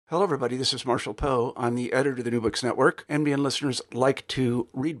Hello, everybody. This is Marshall Poe. I'm the editor of the New Books Network. NBN listeners like to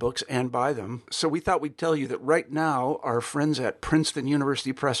read books and buy them. So we thought we'd tell you that right now, our friends at Princeton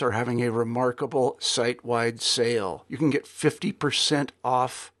University Press are having a remarkable site-wide sale. You can get 50%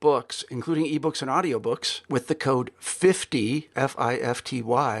 off books, including ebooks and audiobooks, with the code 50,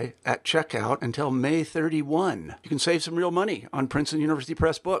 F-I-F-T-Y, at checkout until May 31. You can save some real money on Princeton University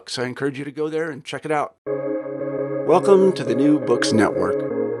Press books. I encourage you to go there and check it out. Welcome to the New Books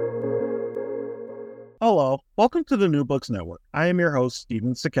Network. Hello, welcome to the New Books Network. I am your host,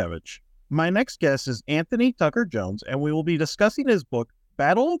 Stephen Sakevich. My next guest is Anthony Tucker Jones, and we will be discussing his book,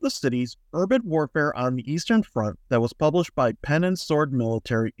 Battle of the Cities, Urban Warfare on the Eastern Front, that was published by Pen and Sword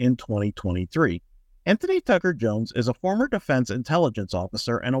Military in 2023. Anthony Tucker Jones is a former defense intelligence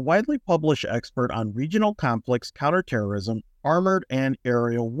officer and a widely published expert on regional conflicts, counterterrorism, armored and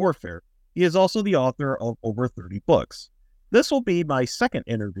aerial warfare. He is also the author of over 30 books. This will be my second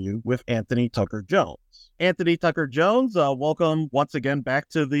interview with Anthony Tucker Jones. Anthony Tucker Jones, welcome once again back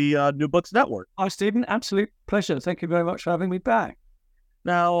to the New Books Network. Hi, Stephen. Absolute pleasure. Thank you very much for having me back.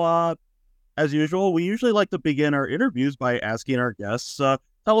 Now, as usual, we usually like to begin our interviews by asking our guests, tell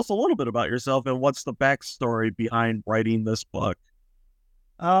us a little bit about yourself and what's the backstory behind writing this book.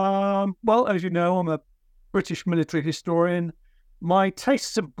 Well, as you know, I'm a British military historian. My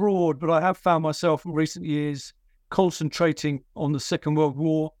tastes are broad, but I have found myself in recent years concentrating on the Second World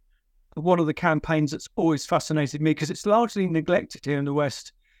War. One of the campaigns that's always fascinated me, because it's largely neglected here in the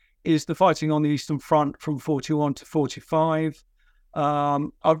West, is the fighting on the Eastern Front from 41 to 45.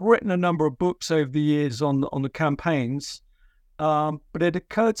 I've written a number of books over the years on the campaigns, but it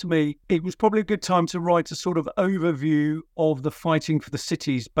occurred to me it was probably a good time to write a sort of overview of the fighting for the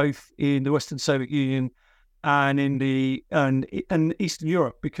cities, both in the Western Soviet Union and in Eastern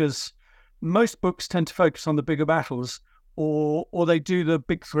Europe, because most books tend to focus on the bigger battles, or they do the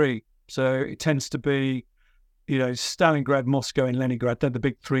big three. So it tends to be, Stalingrad, Moscow, and Leningrad. They're the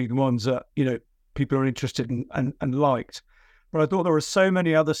big three, the ones that, people are interested in and liked. But I thought there were so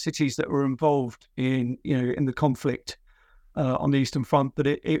many other cities that were involved in the conflict on the Eastern Front that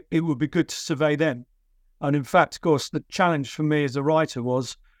it would be good to survey them. And in fact, of course, the challenge for me as a writer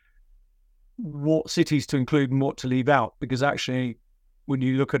was what cities to include and what to leave out, because actually, when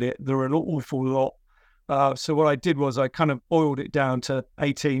you look at it, there are an awful lot. So what I did was I kind of boiled it down to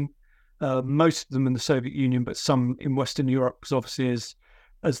 18, most of them in the Soviet Union, but some in Western Europe, because obviously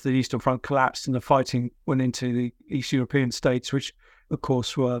as the Eastern Front collapsed and the fighting went into the East European states, which of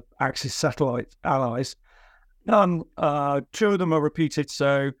course were Axis satellite allies. Two of them are repeated,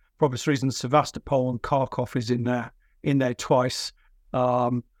 so for obvious reasons, Sevastopol and Kharkov is in there twice.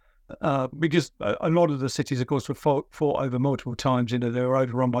 Because a lot of the cities, of course, were fought over multiple times. They were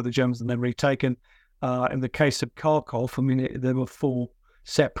overrun by the Germans and then retaken. In the case of Kharkov, there were 4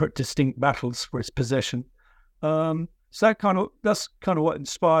 separate, distinct battles for its possession. So that's kind of what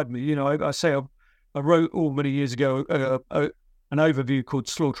inspired me. I wrote many years ago an overview called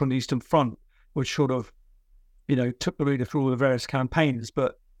Slaughter on the Eastern Front, which sort of, took the reader through all the various campaigns.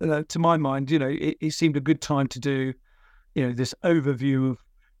 But to my mind, it seemed a good time to do, this overview of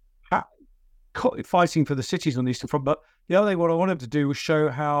fighting for the cities on the Eastern Front. But the other thing, what I wanted to do was show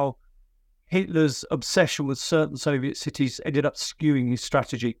how Hitler's obsession with certain Soviet cities ended up skewing his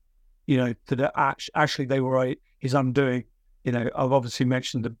strategy. That actually they were his undoing. I've obviously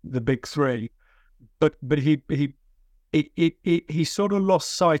mentioned the big three, but he sort of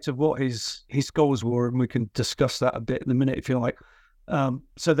lost sight of what his goals were, and we can discuss that a bit in a minute if you like.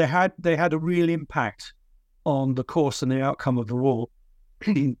 So they had a real impact on the course and the outcome of the war.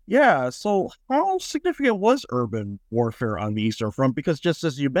 Yeah, so how significant was urban warfare on the Eastern Front? Because just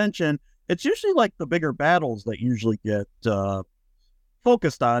as you mentioned, it's usually like the bigger battles that usually get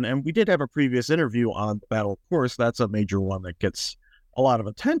focused on. And we did have a previous interview on the Battle of Kursk. That's a major one that gets a lot of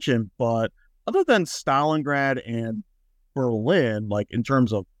attention. But other than Stalingrad and Berlin, like in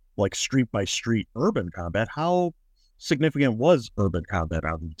terms of like street by street urban combat, how significant was urban combat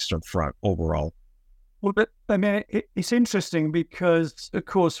on the Eastern Front overall? Well, but it's interesting because, of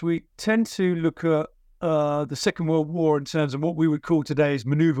course, we tend to look at the Second World War in terms of what we would call today as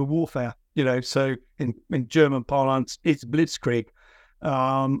maneuver warfare. So in German parlance, it's blitzkrieg.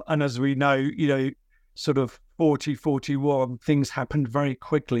 And as we know, sort of 41, things happened very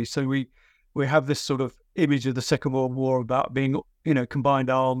quickly. So we have this sort of image of the Second World War about being, combined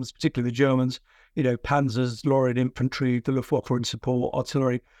arms, particularly the Germans, panzers, Lorrian infantry, the Luftwaffe in support,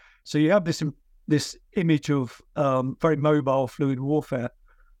 artillery. So you have this image of very mobile, fluid warfare.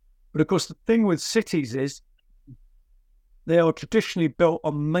 But of course, the thing with cities is they are traditionally built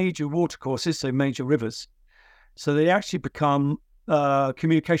on major watercourses, so major rivers. So they actually become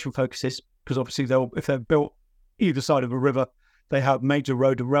communication focuses, because obviously if they're built either side of a river, they have major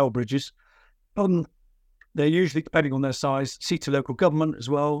road and rail bridges. They're usually, depending on their size, seat to local government as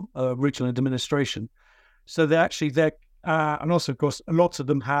well, regional administration. So and also, of course, lots of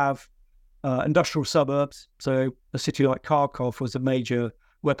them have industrial suburbs. So a city like Kharkov was a major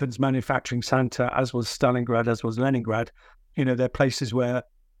weapons manufacturing center, as was Stalingrad, as was Leningrad. They're places where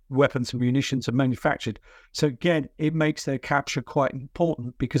weapons and munitions are manufactured. So again, it makes their capture quite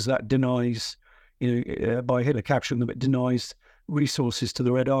important, because that denies, by Hitler capturing them, it denies resources to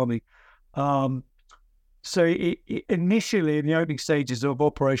the Red Army. So initially, in the opening stages of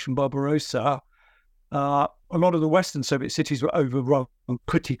Operation Barbarossa, a lot of the Western Soviet cities were overrun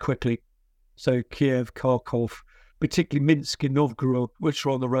pretty quickly. So Kiev, Kharkov, particularly Minsk and Novgorod, which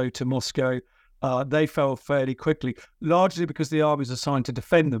were on the road to Moscow, they fell fairly quickly, largely because the armies assigned to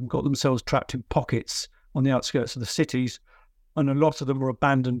defend them got themselves trapped in pockets on the outskirts of the cities, and a lot of them were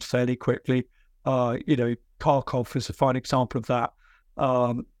abandoned fairly quickly. Kharkov is a fine example of that.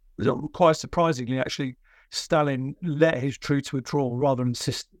 Quite surprisingly, actually, Stalin let his troops withdraw rather than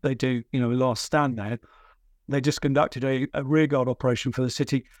insist they do, a last stand there. They just conducted a rearguard operation for the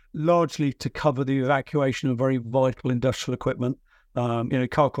city, largely to cover the evacuation of very vital industrial equipment.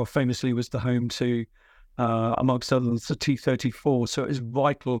 Kharkov famously was the home to, amongst others, the T-34. So it is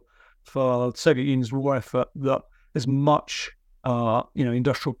vital for the Soviet Union's war effort that as much,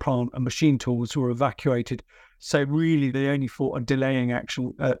 industrial plant and machine tools were evacuated. So really, they only fought a delaying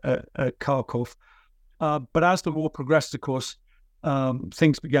action at Kharkov. But as the war progressed, of course,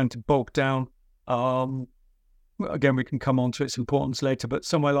 things began to bulk down. Again, we can come on to its importance later, but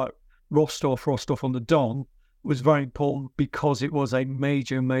somewhere like Rostov-on-the-Don was very important because it was a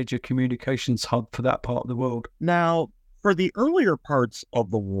major, major communications hub for that part of the world. Now, for the earlier parts of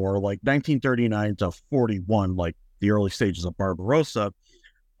the war, like 1939 to 41, like the early stages of Barbarossa,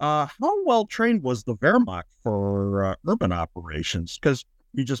 how well trained was the Wehrmacht for urban operations? Because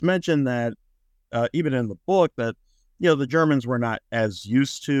you just mentioned that even in the book that, the Germans were not as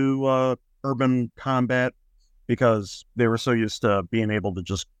used to urban combat because they were so used to being able to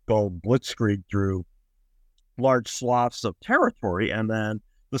just go blitzkrieg through large swaths of territory, and then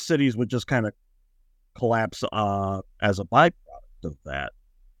the cities would just kind of collapse as a byproduct of that.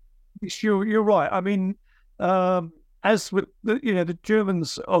 Sure, you're right. I mean, as with the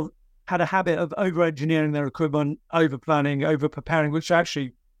Germans had a habit of over-engineering their equipment, over-planning, over-preparing, which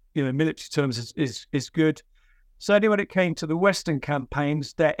actually, in military terms is good. Certainly when it came to the Western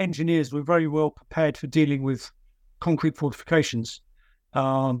campaigns, their engineers were very well prepared for dealing with concrete fortifications.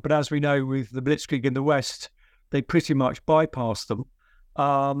 But as we know, with the Blitzkrieg in the West, they pretty much bypassed them.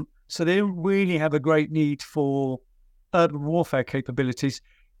 So they didn't really have a great need for urban warfare capabilities,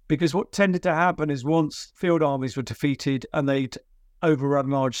 because what tended to happen is once field armies were defeated and they'd overrun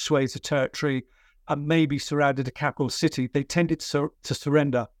large swathes of territory and maybe surrounded a capital city, they tended to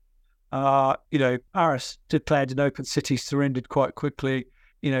surrender. Paris declared an open city, surrendered quite quickly.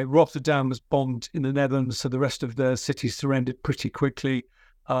 Rotterdam was bombed in the Netherlands, so the rest of the cities surrendered pretty quickly.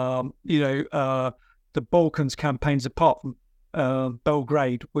 The Balkans campaigns, apart from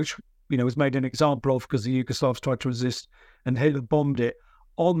Belgrade, which was made an example of because the Yugoslavs tried to resist and Hitler bombed it.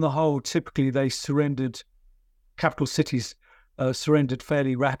 On the whole, typically they surrendered. Capital cities surrendered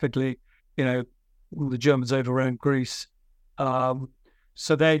fairly rapidly. The Germans overran Greece.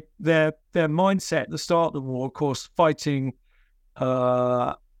 So their mindset at the start of the war, of course, fighting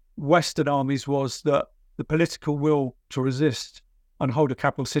Western armies, was that the political will to resist and hold a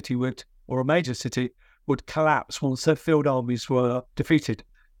capital city or a major city would collapse once their field armies were defeated.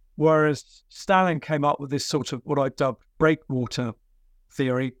 Whereas Stalin came up with this sort of what I dubbed breakwater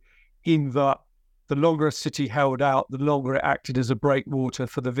theory, in that the longer a city held out, the longer it acted as a breakwater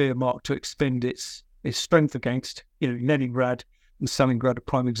for the Wehrmacht to expend its strength against. Leningrad and Stalingrad are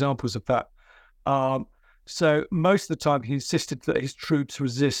prime examples of that. So most of the time he insisted that his troops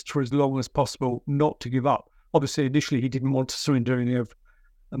resist for as long as possible, not to give up. Obviously, initially he didn't want to surrender any of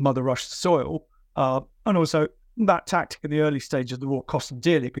Mother Russia's soil. And also that tactic in the early stages of the war cost them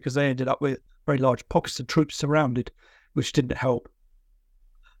dearly, because they ended up with very large pockets of troops surrounded, which didn't help.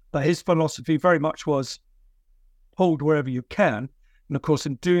 But his philosophy very much was hold wherever you can. And of course,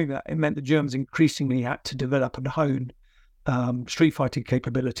 in doing that, it meant the Germans increasingly had to develop and hone street fighting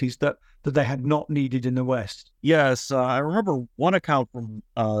capabilities that they had not needed in the West. Yes, I remember one account from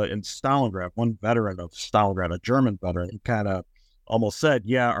in Stalingrad, one veteran of Stalingrad, a German veteran, he kind of almost said,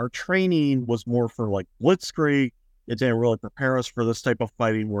 our training was more for like blitzkrieg. It didn't really prepare us for this type of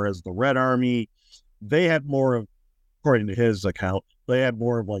fighting, whereas the Red Army, they had more of, according to his account, they had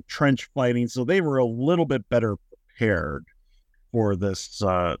more of like trench fighting, so they were a little bit better prepared. for this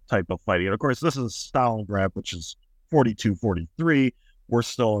type of fighting. And of course, this is Stalingrad, which is 42-43. We're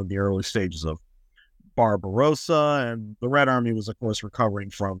still in the early stages of Barbarossa, and the Red Army was, of course, recovering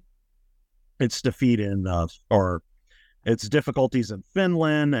from its defeat or its difficulties in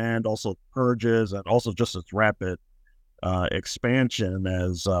Finland, and also purges, and also just its rapid expansion,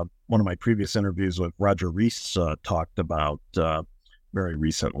 as one of my previous interviews with Roger Rees talked about very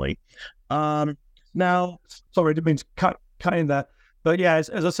recently. Now, sorry, I didn't mean to cut in there, but yeah,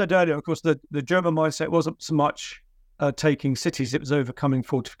 as I said earlier, of course, the German mindset wasn't so much taking cities; it was overcoming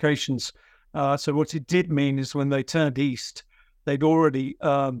fortifications. So what it did mean is when they turned east, they'd already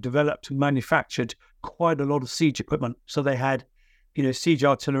developed and manufactured quite a lot of siege equipment. So they had, siege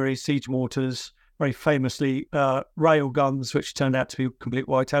artillery, siege mortars, very famously rail guns, which turned out to be complete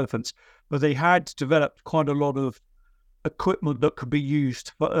white elephants. But they had developed quite a lot of equipment that could be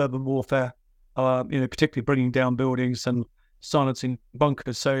used for urban warfare, particularly bringing down buildings and silencing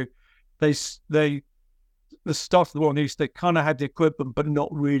bunkers. So the start of the war in the East, they kind of had the equipment, but not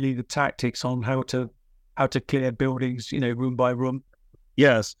really the tactics on how to clear buildings, room by room.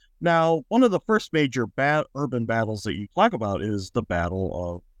 Yes. Now, one of the first major urban battles that you talk about is the Battle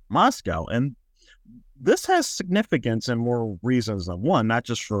of Moscow. And this has significance in more reasons than one, not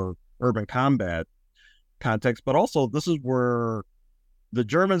just for urban combat context, but also this is where the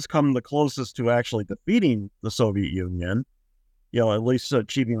Germans come the closest to actually defeating the Soviet Union, at least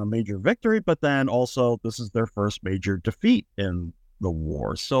achieving a major victory, but then also this is their first major defeat in the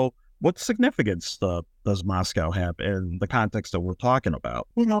war. So what significance does Moscow have in the context that we're talking about?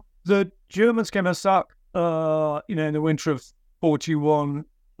 The Germans came us up, in the winter of 41,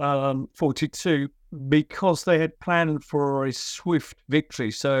 42, because they had planned for a swift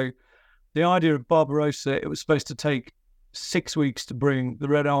victory. So the idea of Barbarossa, it was supposed to take 6 weeks to bring the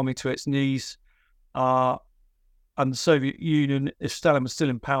Red Army to its knees. And the Soviet Union, if Stalin was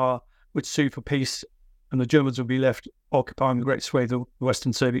still in power, would sue for peace, and the Germans would be left occupying the great swathe of the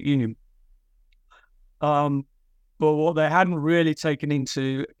Western Soviet Union. But what they hadn't really taken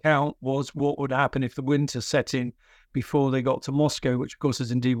into account was what would happen if the winter set in before they got to Moscow, which of course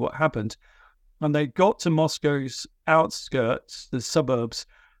is indeed what happened. And they got to Moscow's outskirts, the suburbs,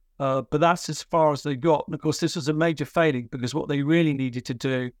 but that's as far as they got. And of course, this was a major failing, because what they really needed to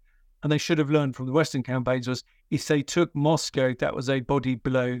do, and they should have learned from the Western campaigns, was if they took Moscow, that was a body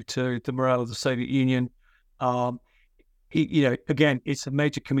blow to the morale of the Soviet Union. Again, it's a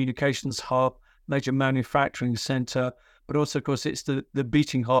major communications hub, major manufacturing center, but also, of course, it's the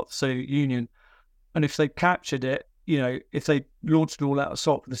beating heart of the Soviet Union. And if they captured it, if they launched an all-out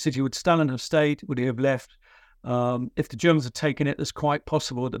assault, the city, would Stalin have stayed? Would he have left? If the Germans had taken it, it's quite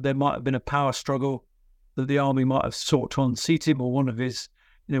possible that there might have been a power struggle, that the army might have sought to unseat him, or one of his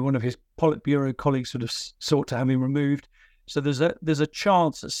Politburo colleagues would have sought to have him removed. So there's a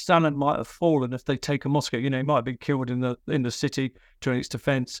chance that Stalin might have fallen if they'd taken Moscow. He might have been killed in the city during its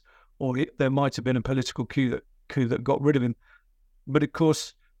defense, or there might have been a political coup that got rid of him. But of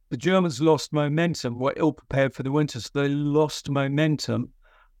course, the Germans lost momentum, were ill prepared for the winter, so they lost momentum.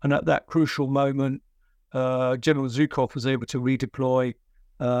 And at that crucial moment, General Zhukov was able to redeploy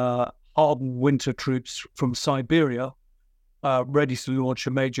hardened winter troops from Siberia, ready to launch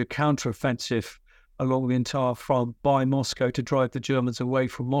a major counteroffensive along the entire front by Moscow to drive the Germans away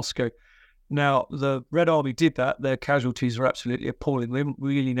from Moscow. Now, the Red Army did that. Their casualties were absolutely appalling. They didn't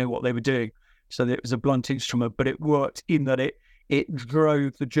really know what they were doing, so it was a blunt instrument, but it worked in that it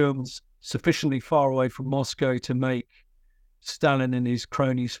drove the Germans sufficiently far away from Moscow to make Stalin and his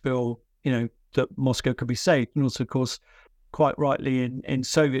cronies feel, that Moscow could be saved. And also, of course, quite rightly in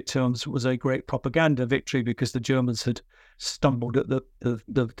Soviet terms, was a great propaganda victory, because the Germans had stumbled at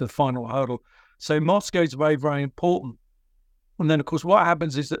the final hurdle. So Moscow is very, very important. And then, of course, what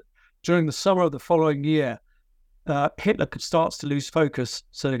happens is that during the summer of the following year, Hitler starts to lose focus,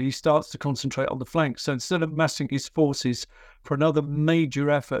 so he starts to concentrate on the flanks. So instead of massing his forces for another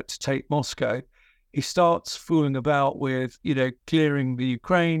major effort to take Moscow, he starts fooling about with, clearing the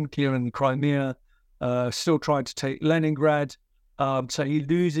Ukraine, clearing the Crimea, still trying to take Leningrad. So he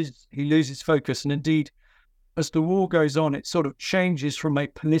loses focus. And indeed, as the war goes on, it sort of changes from a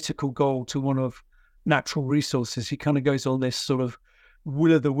political goal to one of natural resources. He kind of goes on this sort of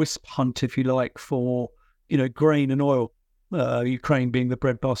will-o'-the-wisp hunt, if you like, for, grain and oil, Ukraine being the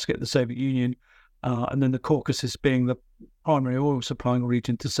breadbasket of the Soviet Union, and then the Caucasus being the primary oil supplying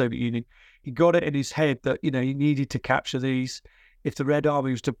region to the Soviet Union. He got it in his head that, he needed to capture these. If the Red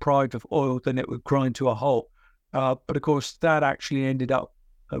Army was deprived of oil, then it would grind to a halt. But of course, that actually ended up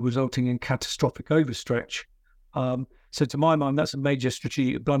resulting in catastrophic overstretch. So to my mind, that's a major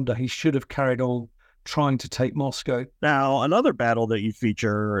strategic blunder. He should have carried on trying to take Moscow. Now, another battle that you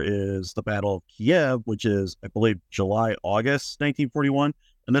feature is the Battle of Kiev, which is, I believe, August 1941.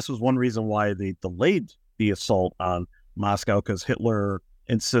 And this was one reason why they delayed the assault on Moscow, because Hitler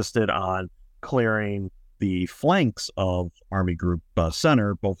insisted on clearing the flanks of Army Group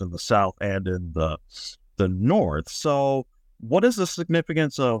Center, both in the south and in the north. So what is the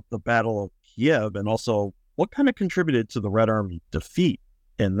significance of the Battle of Kiev, and also what kind of contributed to the Red Army defeat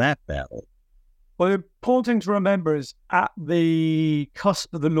in that battle? Well, the important thing to remember is at the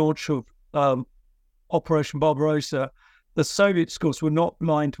cusp of the launch of Operation Barbarossa, the Soviets, of course, were not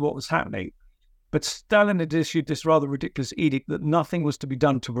blind to what was happening. But Stalin had issued this rather ridiculous edict that nothing was to be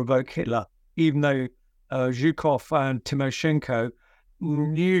done to provoke Hitler, even though Zhukov and Timoshenko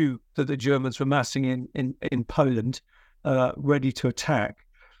knew that the Germans were massing in Poland, ready to attack.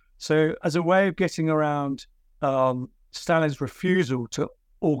 So as a way of getting around Stalin's refusal to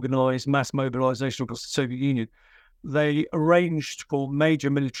organize mass mobilization across the Soviet Union, they arranged for major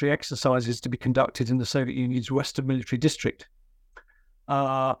military exercises to be conducted in the Soviet Union's Western Military District.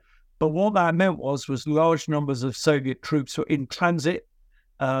 But what that meant was large numbers of Soviet troops were in transit.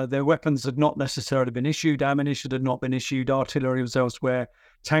 Their weapons had not necessarily been issued, ammunition had not been issued, artillery was elsewhere,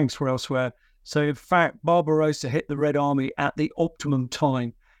 tanks were elsewhere. So in fact, Barbarossa hit the Red Army at the optimum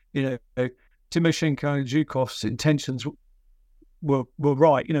time. Timoshenko and Zhukov's intentions were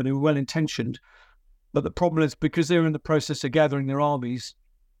right, they were well intentioned, but the problem is, because they were in the process of gathering their armies,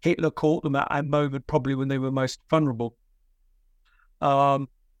 Hitler caught them at a moment probably when they were most vulnerable. And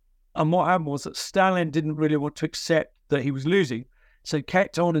what happened was that Stalin didn't really want to accept that he was losing, so he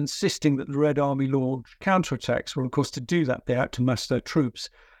kept on insisting that the Red Army launch counterattacks. Well, of course, to do that, they had to mass their troops.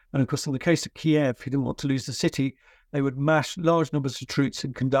 And of course, in the case of Kiev, he didn't want to lose the city. They would mass large numbers of troops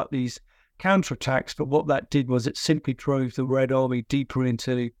and conduct these counterattacks, but what that did was it simply drove the Red Army deeper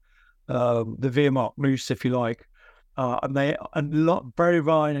into the Wehrmacht moose, if you like, and very,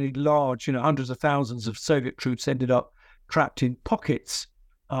 very large, hundreds of thousands of Soviet troops ended up trapped in pockets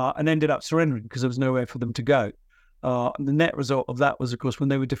and ended up surrendering because there was nowhere for them to go. And the net result of that was, of course, when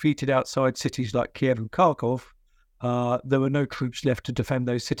they were defeated outside cities like Kiev and Kharkov, there were no troops left to defend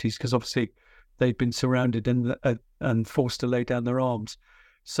those cities because obviously they'd been surrounded and forced to lay down their arms.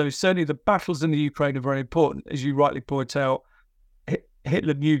 So certainly the battles in the Ukraine are very important. As you rightly point out,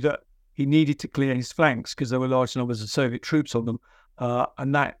 Hitler knew that he needed to clear his flanks because there were large numbers of Soviet troops on them.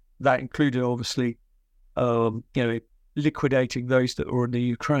 And that included, obviously, liquidating those that were in the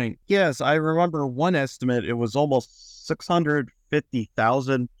Ukraine. Yes, I remember one estimate. It was almost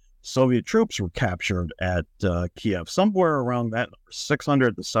 650,000 Soviet troops were captured at Kiev, somewhere around that number,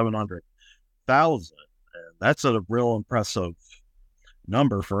 600 to 700,000. And that's a real impressive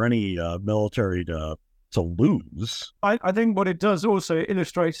number for any military to lose. I think what it does also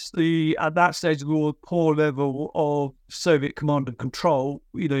illustrates at that stage of the war, poor level of Soviet command and control,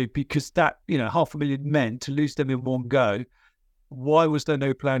 because that, 500,000 men, to lose them in one go, why was there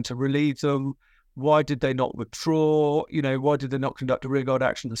no plan to relieve them? Why did they not withdraw? Why did they not conduct a rearguard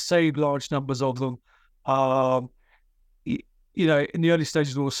action to save large numbers of them? In the early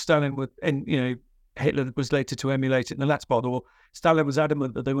stages of the war, Stalin would, and, Hitler was later to emulate it in the latter part of the war. Stalin was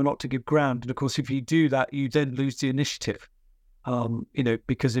adamant that they were not to give ground. And of course, if you do that, you then lose the initiative,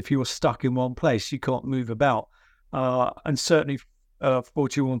 because if you're stuck in one place, you can't move about. And certainly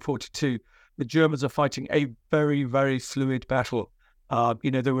 41, 42, the Germans are fighting a very, very fluid battle.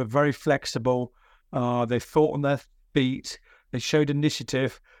 They were very flexible. They fought on their feet. They showed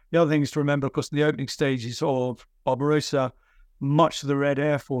initiative. The other thing is to remember, of course, in the opening stages of Barbarossa, much of the Red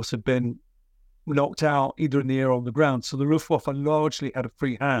Air Force had been knocked out either in the air or on the ground. So the Luftwaffe largely had a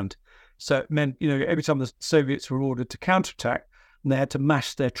free hand. So it meant, every time the Soviets were ordered to counterattack, and they had to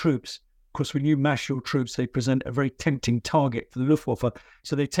mass their troops. Of course, when you mass your troops, they present a very tempting target for the Luftwaffe.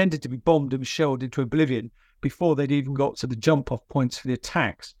 So they tended to be bombed and shelled into oblivion before they'd even got to the jump-off points for the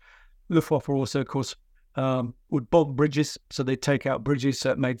attacks. Luftwaffe also, of course, would bomb bridges. So they'd take out bridges,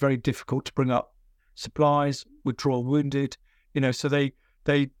 so it made it very difficult to bring up supplies, withdraw wounded. So they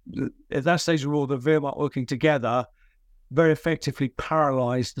at that stage of the war, the Wehrmacht working together very effectively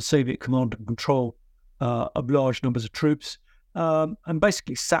paralyzed the Soviet command and control of large numbers of troops, and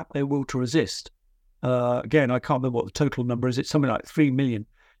basically sapped their will to resist. Again, I can't remember what the total number is. It's something like 3 million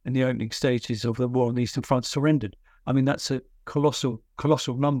in the opening stages of the war on the Eastern Front surrendered. I mean, that's a colossal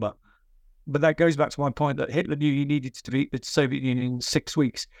number. But that goes back to my point that Hitler knew he needed to defeat the Soviet Union in 6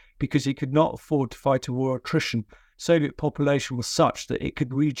 weeks because he could not afford to fight a war of attrition. Soviet population was such that it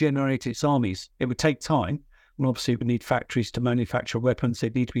could regenerate its armies. It would take time, and obviously it would need factories to manufacture weapons.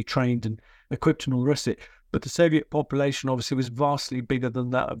 They'd need to be trained and equipped and all the rest of it. But the Soviet population obviously was vastly bigger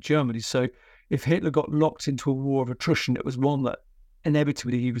than that of Germany. So, if Hitler got locked into a war of attrition, it was one that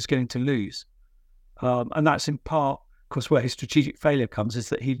inevitably he was going to lose. And that's in part, of course, where his strategic failure comes, is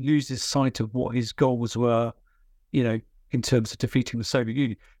that he loses sight of what his goals were, in terms of defeating the Soviet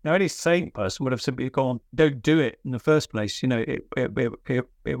Union. Now, any sane person would have simply gone, don't do it in the first place. It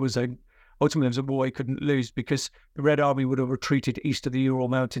was ultimately, it was a war he couldn't lose, because the Red Army would have retreated east of the Ural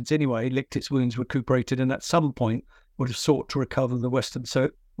Mountains anyway, licked its wounds, recuperated, and at some point would have sought to recover the western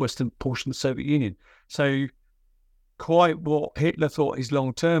portion of the Soviet Union. So quite what Hitler thought his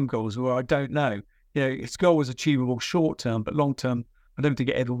long-term goals were, I don't know. His goal was achievable short-term, but long-term, I don't think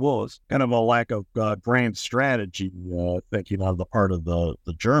it ever was. Kind of a lack of grand strategy, thinking on the part of the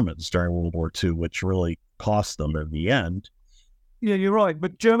Germans during World War II, which really cost them in the end. Yeah, you're right.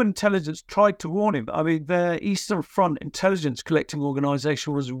 But German intelligence tried to warn him. I mean, their Eastern Front intelligence collecting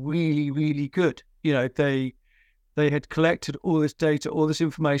organization was really, really good. They had collected all this data, all this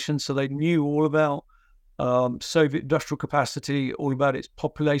information, so they knew all about Soviet industrial capacity, all about its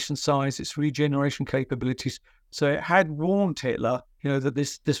population size, its regeneration capabilities. So it had warned Hitler, that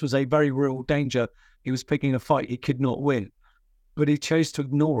this was a very real danger. He was picking a fight he could not win, but he chose to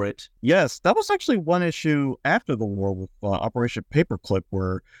ignore it. Yes, that was actually one issue after the war with Operation Paperclip,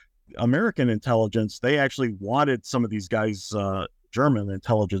 where American intelligence, they actually wanted some of these guys, German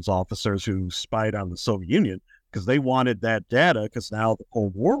intelligence officers who spied on the Soviet Union, because they wanted that data, because now the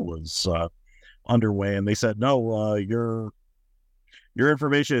Cold War was underway, and they said, no, your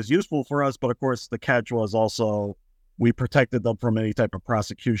information is useful for us, but of course the catch was also we protected them from any type of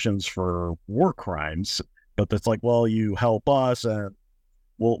prosecutions for war crimes. But it's like, well, you help us and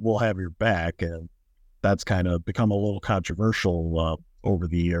we'll have your back. And that's kind of become a little controversial over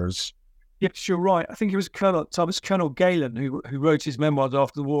the years. Yes, you're right. I think it was Colonel Galen who wrote his memoirs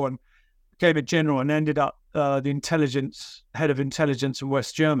after the war and became a general and ended up the head of intelligence in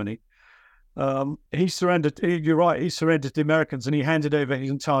West Germany. He surrendered. You're right. He surrendered to the Americans, and he handed over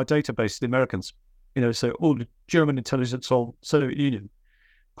his entire database to the Americans. So all the German intelligence on Soviet Union,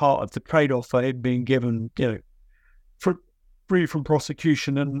 part of the trade-off for him being given, free from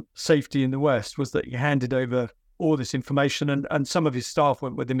prosecution and safety in the West, was that he handed over all this information, and some of his staff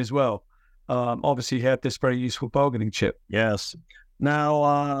went with him as well. Obviously, he had this very useful bargaining chip. Yes.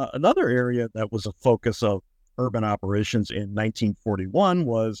 Now, another area that was a focus of urban operations in 1941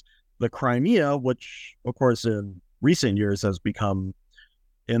 was the Crimea, which, of course, in recent years has become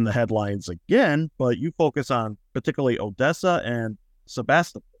in the headlines again, but you focus on particularly Odessa and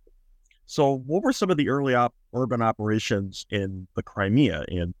Sebastopol. So what were some of the early urban operations in the Crimea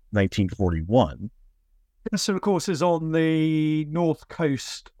in 1941? So, of course, is on the north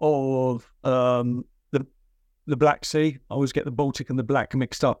coast of the Black Sea. I always get the Baltic and the Black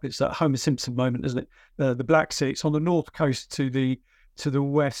mixed up. It's that Homer Simpson moment, isn't it? The Black Sea. It's on the north coast to the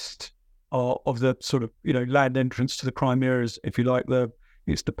west of the sort of land entrance to the Crimea, if you like.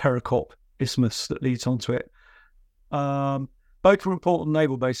 It's the Perekop Isthmus that leads onto it. Both were important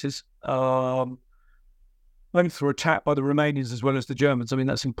naval bases. Both were attacked by the Romanians as well as the Germans. I mean,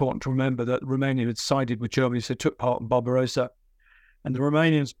 that's important to remember that Romania had sided with Germany, so took part in Barbarossa. And the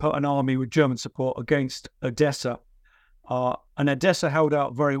Romanians put an army with German support against Odessa. And Odessa held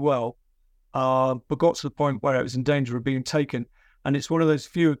out very well, but got to the point where it was in danger of being taken. And it's one of those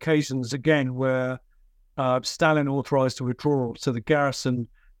few occasions, again, where Stalin authorized a withdrawal. So the garrison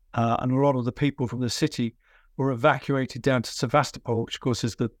and a lot of the people from the city were evacuated down to Sevastopol, which, of course,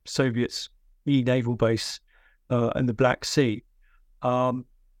 is the Soviets' naval base in the Black Sea.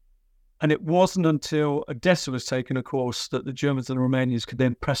 And it wasn't until Odessa was taken, of course, that the Germans and the Romanians could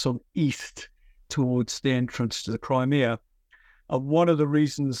then press on east towards the entrance to the Crimea. And one of the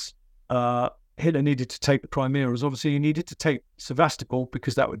reasons Hitler needed to take the Crimea was obviously he needed to take Sevastopol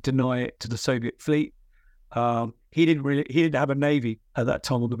because that would deny it to the Soviet fleet. He didn't have a navy at that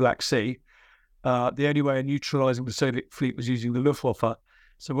time on the Black Sea. The only way of neutralizing the Soviet fleet was using the Luftwaffe.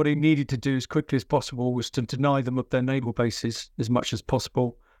 So what he needed to do as quickly as possible was to deny them of their naval bases as much as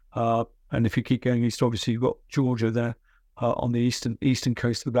possible. And if you keep going east, obviously you've got Georgia there on the eastern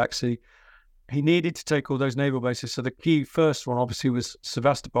coast of the Black Sea. He needed to take all those naval bases. So the key first one obviously was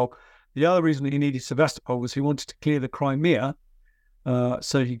Sevastopol. The other reason that he needed Sevastopol was he wanted to clear the Crimea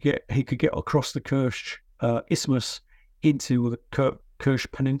so he could get across the Kerch Isthmus into the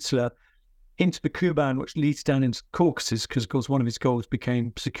Kerch Peninsula, into the Kuban, which leads down into the Caucasus, because, of course, one of his goals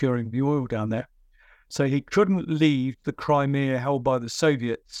became securing the oil down there. So he couldn't leave the Crimea held by the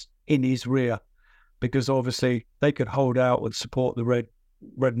Soviets in his rear, because obviously they could hold out and support the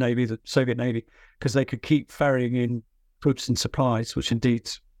Red Navy, the Soviet Navy, because they could keep ferrying in troops and supplies, which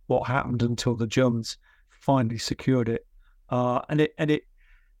indeed what happened until the Germans finally secured it. And it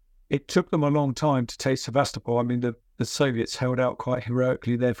it took them a long time to take Sevastopol. I mean, the Soviets held out quite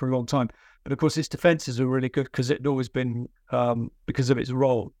heroically there for a long time. But of course, its defenses were really good because it had always been, because of its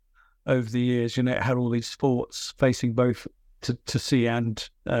role over the years, you know, it had all these forts facing both to sea and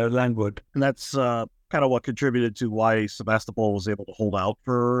landward. And that's kind of what contributed to why Sevastopol was able to hold out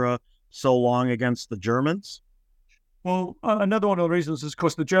for so long against the Germans. Well, another one of the reasons is, of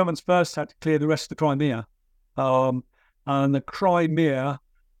course, the Germans first had to clear the rest of the Crimea. And the Crimea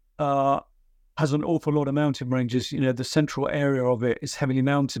has an awful lot of mountain ranges. You know, the central area of it is heavily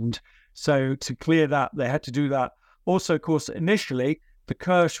mountained. So to clear that, they had to do that. Also, of course, initially, the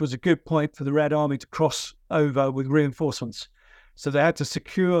Kerch was a good point for the Red Army to cross over with reinforcements. So they had to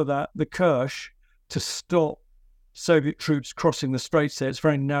secure the Kerch to stop Soviet troops crossing the straits there. It's a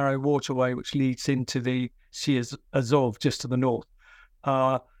very narrow waterway which leads into the Sea of Azov just to the north.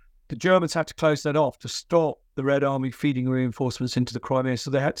 The Germans had to close that off to stop the Red Army feeding reinforcements into the Crimea.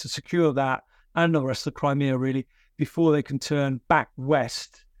 So they had to secure that and the rest of the Crimea, really, before they can turn back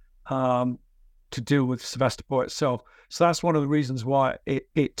west to deal with Sevastopol itself. So that's one of the reasons why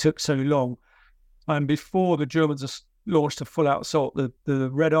it took so long. And before the Germans launched a full-out assault, the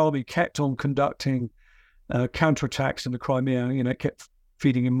Red Army kept on conducting counterattacks in the Crimea. You know, it kept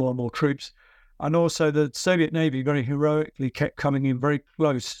feeding in more and more troops. And also the Soviet Navy very heroically kept coming in very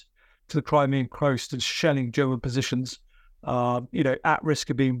close to the Crimean coast and shelling German positions, you know, at risk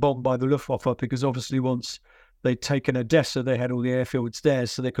of being bombed by the Luftwaffe, because obviously once they'd taken Odessa, they had all the airfields there,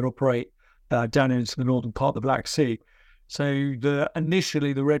 so they could operate down into the northern part of the Black Sea. So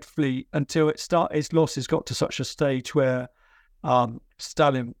initially the Red Fleet, until its losses got to such a stage where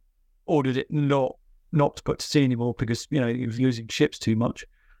Stalin ordered it not to put to sea anymore because, you know, he was losing ships too much.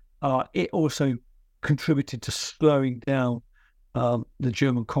 It also contributed to slowing down the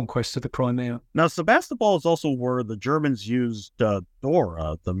German conquest of the Crimea. Now, Sevastopol is also where the Germans used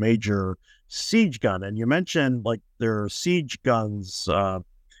Dora, the major siege gun. And you mentioned like their siege guns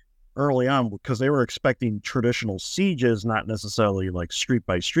early on because they were expecting traditional sieges, not necessarily like street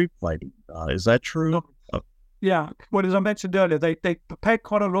by street fighting. Is that true? Yeah. Well, as I mentioned earlier, they prepared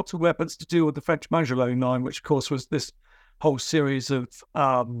quite a lot of weapons to deal with the French Maginot Line, which of course was this whole series of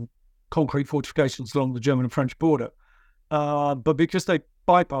concrete fortifications along the German and French border. But because they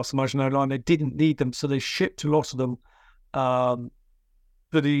bypassed the Maginot Line, they didn't need them, so they shipped a lot of them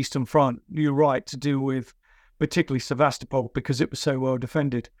for the Eastern Front. You're right, to deal with particularly Sevastopol because it was so well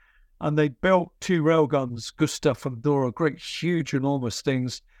defended. And they built 2 railguns, Gustav and Dora, great, huge, enormous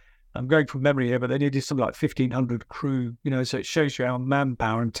things. I'm going from memory here, but they needed something like 1,500 crew, you know, so it shows you how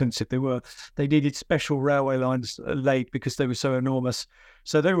manpower intensive they were. They needed special railway lines laid because they were so enormous.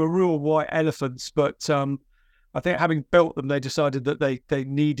 So they were real white elephants, but I think having built them, they decided that they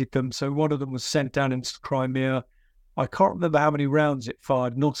needed them. So one of them was sent down into Crimea. I can't remember how many rounds it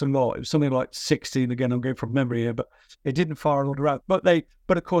fired, not a lot. It was something like 16. Again, I'm going from memory here, but it didn't fire a lot of rounds.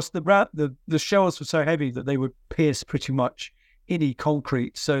 But of course, the shells were so heavy that they would pierce pretty much any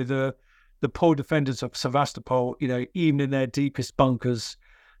concrete. So the poor defenders of Sevastopol, you know, even in their deepest bunkers,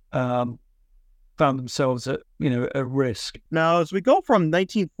 found themselves at risk. Now, as we go from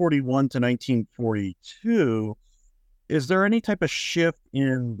 1941 to 1942, is there any type of shift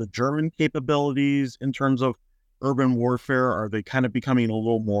in the German capabilities in terms of urban warfare? Are they kind of becoming a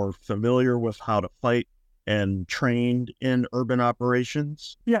little more familiar with how to fight and trained in urban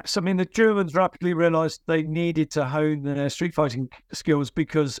operations? Yes, I mean, the Germans rapidly realized they needed to hone their street fighting skills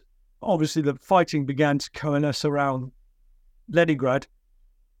because obviously the fighting began to coalesce around Leningrad,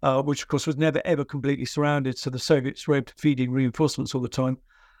 which of course was never ever completely surrounded, so the Soviets were able to feed in reinforcements all the time.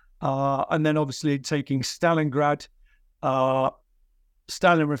 And then obviously taking Stalingrad,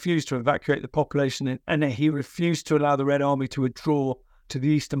 Stalin refused to evacuate the population, and he refused to allow the Red Army to withdraw to the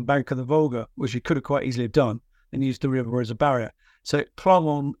eastern bank of the Volga, which he could have quite easily have done, and used the river as a barrier. So it clung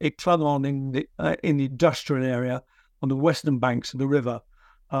on in the industrial area on the western banks of the river,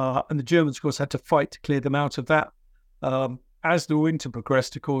 and the Germans, of course, had to fight to clear them out of that. As the winter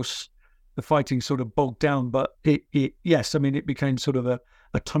progressed, of course, the fighting sort of bogged down, but it became sort of a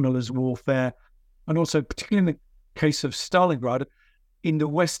tunneler's warfare, and also particularly in the case of Stalingrad, in the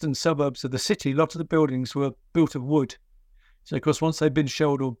western suburbs of the city, a lot of the buildings were built of wood. So, of course, once they'd been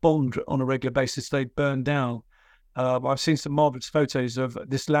shelled or bombed on a regular basis, they'd burn down. I've seen some marvellous photos of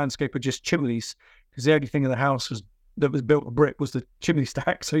this landscape of just chimneys, because the only thing in the house that was built of brick was the chimney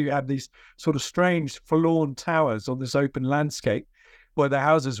stack. So you had these sort of strange, forlorn towers on this open landscape where the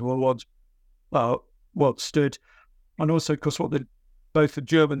houses were what stood. And also, of course, what both the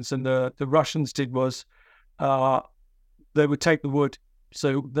Germans and the Russians did was they would take the wood.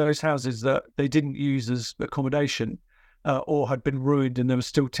 So those houses that they didn't use as accommodation, or had been ruined and there was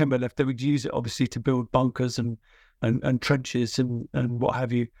still timber left, they would use it obviously to build bunkers and trenches and what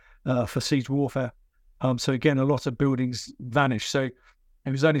have you for siege warfare. So again, a lot of buildings vanished. So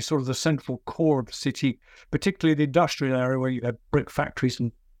it was only sort of the central core of the city, particularly the industrial area where you had brick factories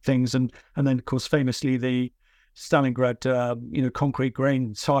and things, and then of course famously the Stalingrad, concrete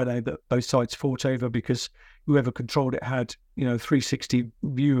grain silo that both sides fought over because whoever controlled it had 360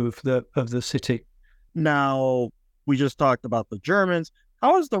 view of the city. Now, we just talked about the Germans.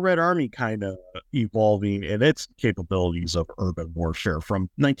 How is the Red Army kind of evolving in its capabilities of urban warfare from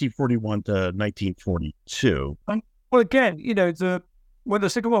 1941 to 1942? Well, again, when the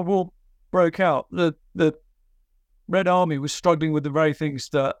Second World War broke out, the Red Army was struggling with the very things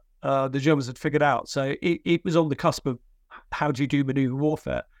that the Germans had figured out. So it was on the cusp of how do you do maneuver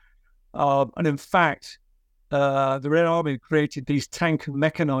warfare. And in fact, the Red Army created these tank and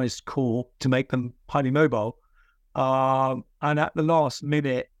mechanized corps to make them highly mobile. And at the last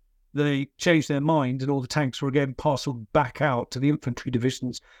minute, they changed their mind and all the tanks were again parceled back out to the infantry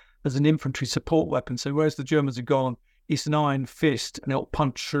divisions as an infantry support weapon. So whereas the Germans had gone, it's an iron fist and it'll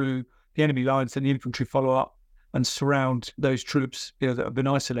punch through the enemy lines, then the infantry follow up and surround those troops that have been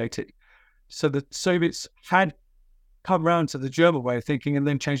isolated. So the Soviets had come round to the German way of thinking and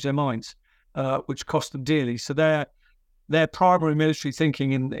then changed their minds, which cost them dearly. So their primary military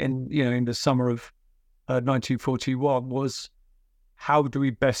thinking in the summer of 1941 was, how do we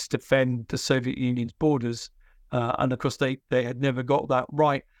best defend the Soviet Union's borders? And of course, they had never got that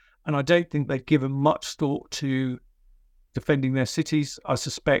right. And I don't think they'd given much thought to defending their cities. I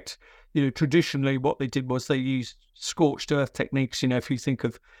suspect, traditionally what they did was they used scorched earth techniques. If you think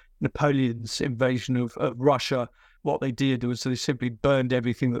of Napoleon's invasion of Russia, what they did was they simply burned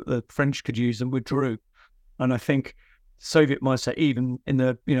everything that the French could use and withdrew. And I think Soviet mindset, even in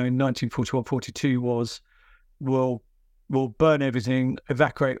the in 1941-42, was we'll burn everything,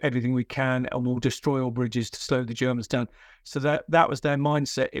 evacuate everything we can, and we'll destroy all bridges to slow the Germans down. So that was their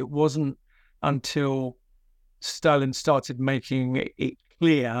mindset. It wasn't until Stalin started making it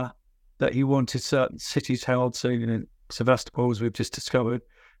clear that he wanted certain cities held, so Sevastopol, as we've just discovered,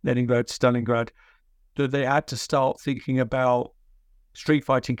 Leningrad, Stalingrad, that they had to start thinking about street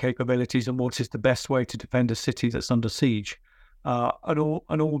fighting capabilities and what is the best way to defend a city that's under siege, and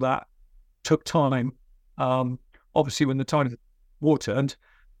all that took time. Obviously, when the tide of war turned,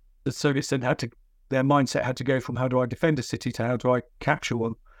 the Soviets then their mindset had to go from how do I defend a city to how do I capture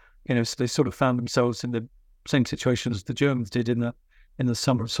one. So they sort of found themselves in the same situation as the Germans did in the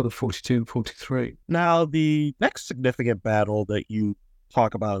summer of sort of 42 and 43. Now, the next significant battle that you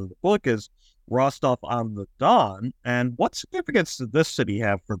talk about in the book is Rostov-on-the-Don. And what significance did this city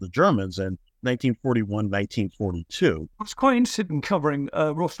have for the Germans in 1941, 1942? I was quite interested in covering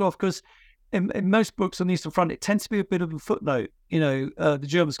Rostov because in most books on the Eastern Front, it tends to be a bit of a footnote. The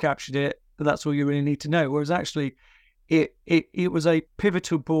Germans captured it, and that's all you really need to know. Whereas actually, it was a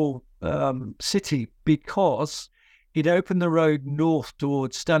pivotal city because it opened the road north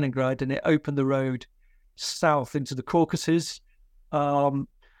towards Stalingrad and it opened the road south into the Caucasus.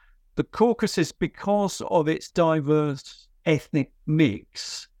 The Caucasus, because of its diverse ethnic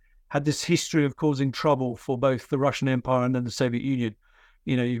mix, had this history of causing trouble for both the Russian Empire and then the Soviet Union.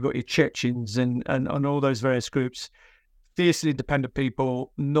 You've got your Chechens and all those various groups, fiercely independent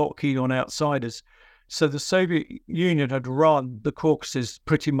people, not keen on outsiders. So the Soviet Union had run the Caucasus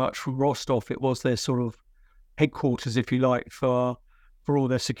pretty much from Rostov. It was their sort of headquarters, if you like, for all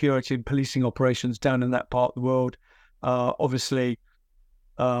their security and policing operations down in that part of the world. Obviously,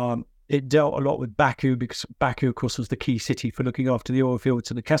 it dealt a lot with Baku because Baku, of course, was the key city for looking after the oil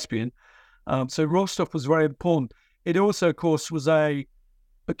fields in the Caspian. So Rostov was very important. It also, of course, was a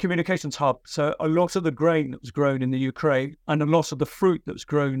communications hub. So a lot of the grain that was grown in the Ukraine and a lot of the fruit that was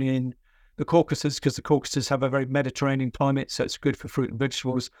grown in the Caucasus, because the Caucasus have a very Mediterranean climate, so it's good for fruit and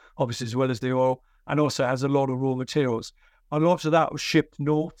vegetables, obviously, as well as the oil, and also has a lot of raw materials. A lot of that was shipped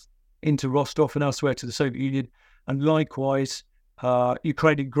north into Rostov and elsewhere to the Soviet Union, and likewise,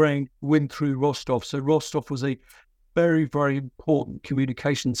 Ukrainian grain went through Rostov. So Rostov was a very, very important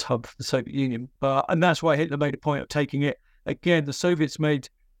communications hub for the Soviet Union. And that's why Hitler made a point of taking it. Again, the Soviets made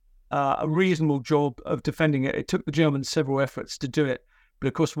a reasonable job of defending it. It took the Germans several efforts to do it. But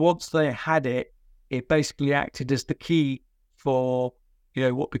of course, once they had it, it basically acted as the key for,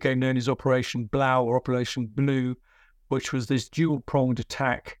 what became known as Operation Blau or Operation Blue, which was this dual-pronged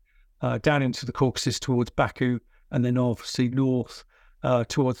attack down into the Caucasus towards Baku and then obviously north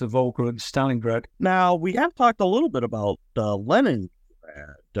towards the Volga and Stalingrad. Now, we have talked a little bit about Leningrad,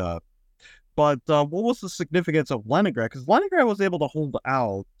 but what was the significance of Leningrad? Because Leningrad was able to hold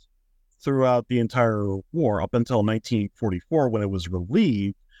out throughout the entire war up until 1944 when it was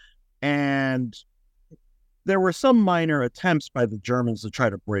relieved. And there were some minor attempts by the Germans to try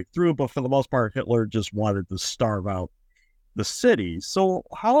to break through, but for the most part, Hitler just wanted to starve out the city. So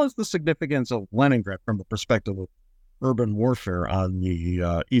how is the significance of Leningrad from the perspective of urban warfare on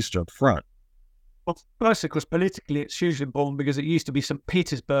the Eastern Front? Well, first, of course, politically, it's hugely important because it used to be St.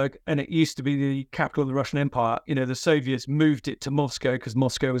 Petersburg and it used to be the capital of the Russian Empire. The Soviets moved it to Moscow because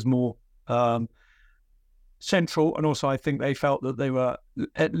Moscow was more central. And also, I think they felt that they were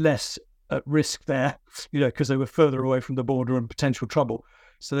less at risk there, because they were further away from the border and potential trouble.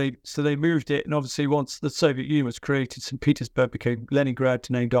 So they moved it. And obviously, once the Soviet Union was created, St. Petersburg became Leningrad,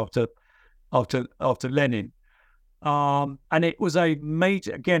 named after Lenin. And it was a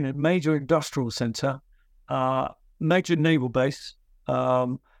major industrial center, major naval base.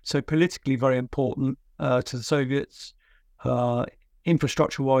 So politically very important to the Soviets,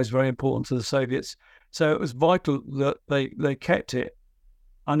 infrastructure-wise very important to the Soviets. So it was vital that they kept it.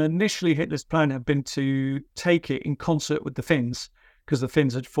 And initially Hitler's plan had been to take it in concert with the Finns, because the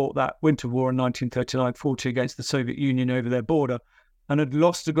Finns had fought that winter war in 1939-40 against the Soviet Union over their border and had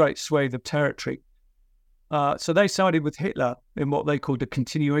lost a great swathe of territory. So they sided with Hitler in what they called a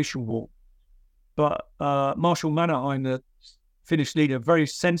continuation war. But Marshal Mannerheim, the Finnish leader, very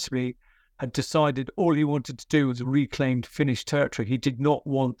sensibly had decided all he wanted to do was reclaim Finnish territory. He did not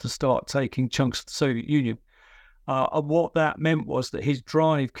want to start taking chunks of the Soviet Union. And what that meant was that his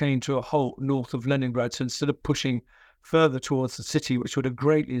drive came to a halt north of Leningrad. So instead of pushing further towards the city, which would have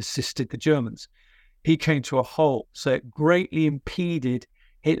greatly assisted the Germans, he came to a halt. So it greatly impeded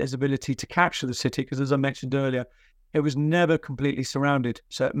Hitler's ability to capture the city, because as I mentioned earlier, it was never completely surrounded.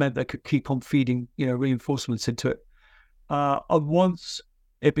 So it meant they could keep on feeding, reinforcements into it. And once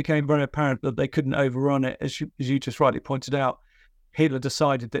it became very apparent that they couldn't overrun it, as you just rightly pointed out, Hitler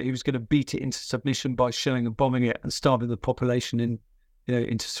decided that he was going to beat it into submission by shelling and bombing it and starving the population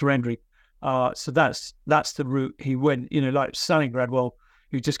into surrendering. So that's the route he went. Like Stalingrad, well,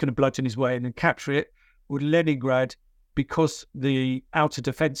 he was just going to bludgeon his way in and capture it. With Leningrad, because the outer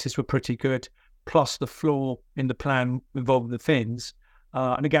defences were pretty good, plus the flaw in the plan involving the Finns,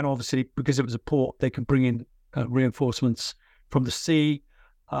 and again, obviously, because it was a port, they could bring in reinforcements from the sea.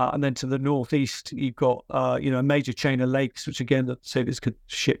 And then to the northeast, you've got a major chain of lakes, which again the Soviets could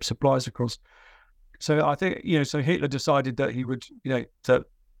ship supplies across. So I think so Hitler decided that he would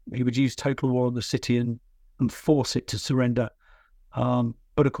use total war on the city and force it to surrender.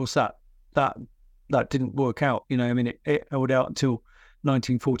 But of course that didn't work out. It held out until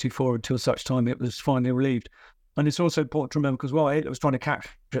 1944, until such time it was finally relieved. And it's also important to remember, because while Hitler was trying to capture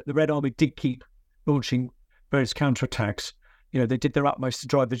it, the Red Army did keep launching various counterattacks. They did their utmost to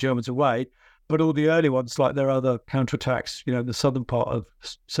drive the Germans away, but all the early ones, like their other counterattacks, the southern part of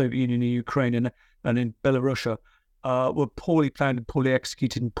Soviet Union and Ukraine and in Belarus, were poorly planned and poorly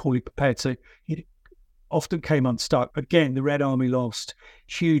executed and poorly prepared. So it often came unstuck. Again, the Red Army lost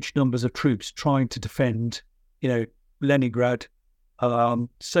huge numbers of troops trying to defend, Leningrad.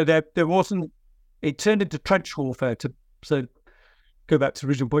 So there wasn't. It turned into trench warfare. So go back to the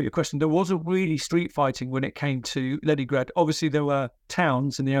original point of your question, there wasn't really street fighting when it came to Leningrad. Obviously, there were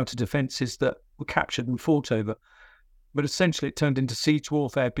towns in the outer defences that were captured and fought over. But essentially, it turned into siege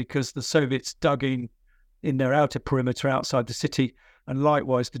warfare because the Soviets dug in their outer perimeter outside the city. And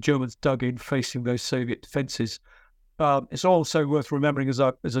likewise, the Germans dug in facing those Soviet defences. It's also worth remembering, as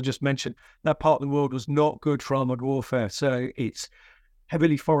I just mentioned, that part of the world was not good for armoured warfare. So it's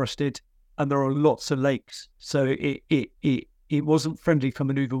heavily forested and there are lots of lakes. So it wasn't friendly for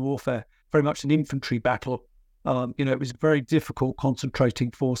manoeuvre warfare, very much an infantry battle. It was very difficult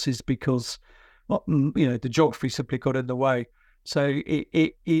concentrating forces because, the geography simply got in the way. So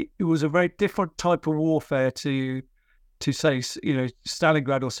it was a very different type of warfare to say,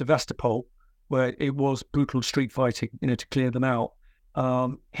 Stalingrad or Sevastopol, where it was brutal street fighting, to clear them out.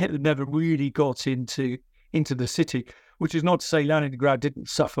 Hitler never really got into the city, which is not to say Leningrad didn't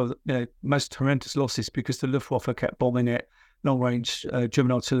suffer, most horrendous losses because the Luftwaffe kept bombing it. Long-range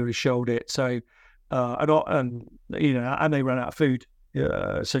German artillery shelled it. So, and they ran out of food,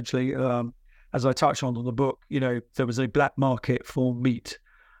 essentially. As I touched on in the book, there was a black market for meat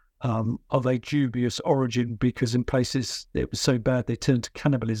of a dubious origin because in places it was so bad they turned to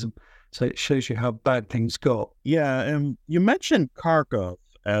cannibalism. So it shows you how bad things got. Yeah, and you mentioned Kharkov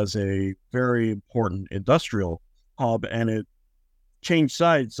as a very important industrial hub, and it changed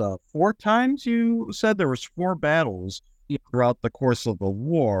sides 4 times. You said there was 4 battles throughout the course of the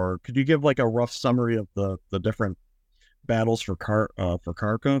war. Could you give like a rough summary of the different battles for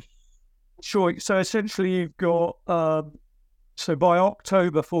Kharkov? Sure. So essentially, you've got So by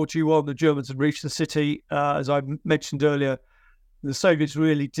October 41, the Germans had reached the city. As I mentioned earlier, the Soviets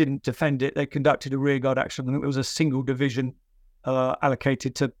really didn't defend it. They conducted a rearguard action, and it was a single division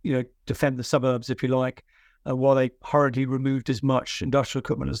allocated to, defend the suburbs, if you like, while they hurriedly removed as much industrial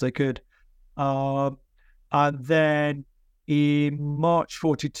equipment as they could. And then in March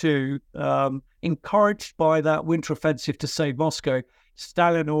 42, encouraged by that winter offensive to save Moscow,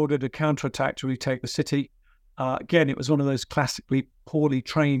 Stalin ordered a counterattack to retake the city. Again, it was one of those classically poorly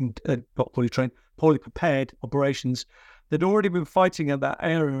prepared operations. They'd already been fighting in that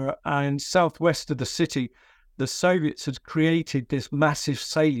area, and southwest of the city, the Soviets had created this massive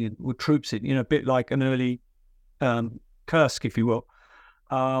salient with troops in, a bit like an early Kursk, if you will,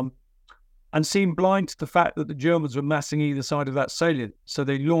 and seemed blind to the fact that the Germans were massing either side of that salient. So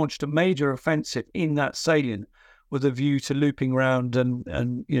they launched a major offensive in that salient with a view to looping around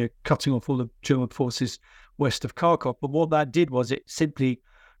and cutting off all the German forces west of Kharkov. But what that did was it simply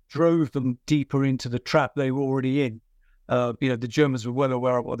drove them deeper into the trap they were already in. The Germans were well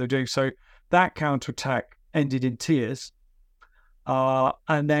aware of what they're doing. So that counterattack ended in tears.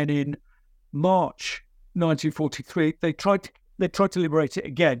 And then in March 1943, they tried to liberate it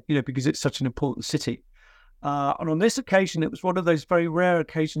again, because it's such an important city. And on this occasion, it was one of those very rare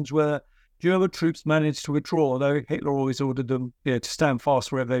occasions where German troops managed to withdraw, although Hitler always ordered them to stand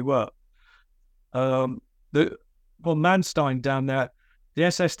fast wherever they were. Von Manstein down there, the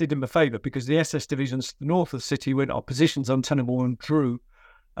SS did him a favour because the SS divisions to the north of the city went our positions untenable and drew.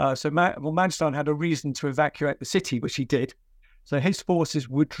 So von Manstein had a reason to evacuate the city, which he did. So his forces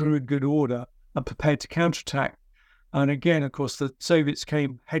withdrew in good order and prepared to counterattack. And again, of course, the Soviets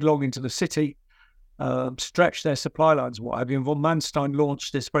came headlong into the city, stretched their supply lines and what have you. And von Manstein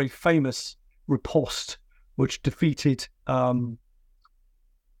launched this very famous riposte, which defeated the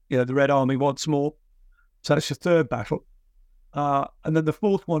Red Army once more. So that's the third battle. And then the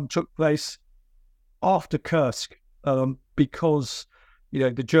fourth one took place after Kursk, because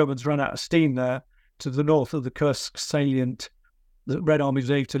the Germans ran out of steam there. To the north of the Kursk salient, the Red Army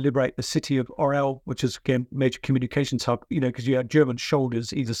was able to liberate the city of Orel, which is again major communications hub. Because you had German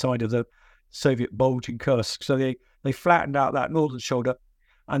shoulders either side of the Soviet bulge in Kursk, so they flattened out that northern shoulder,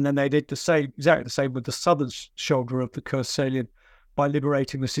 and then they did exactly the same with the southern shoulder of the Kursk salient by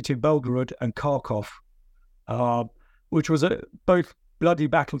liberating the city of Belgorod and Kharkov, which was both bloody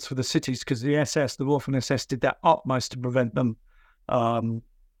battles for the cities because the SS, the Waffen SS, did their utmost to prevent them,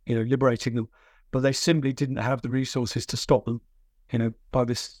 liberating them, but they simply didn't have the resources to stop them. By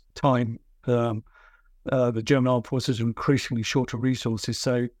this time, the German armed forces are increasingly short of resources.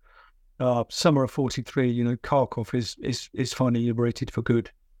 So, summer of 43, Kharkov is finally liberated for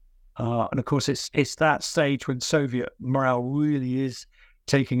good. And of course, it's that stage when Soviet morale really is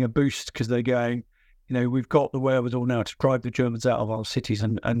taking a boost because they're going, we've got the wherewithal now to drive the Germans out of our cities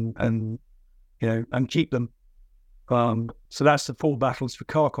and keep them. So that's the 4 battles for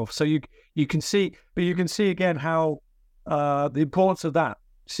Kharkov. So you can see again how the importance of that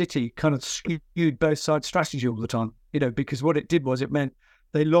city kind of skewed both sides' strategy all the time. Because what it did was it meant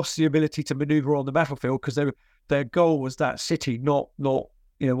they lost the ability to maneuver on the battlefield because their goal was that city, not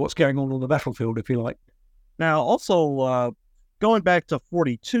what's going on the battlefield, if you like. Now, also going back to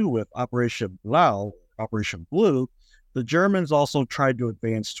 42 with Operation Blue, the Germans also tried to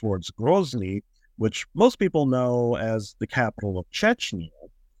advance towards Grozny, which most people know as the capital of Chechnya,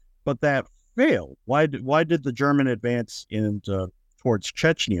 but that failed. Why did the German advance towards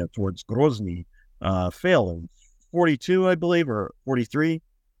Chechnya, towards Grozny, fail in 42, I believe, or 43?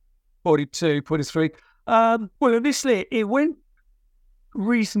 42, 43. Well, initially it went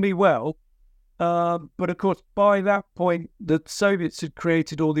reasonably well, but of course by that point the Soviets had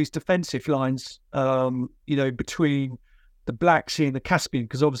created all these defensive lines, between the Black Sea and the Caspian,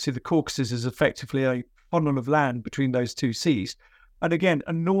 because obviously the Caucasus is effectively a funnel of land between those two seas, and again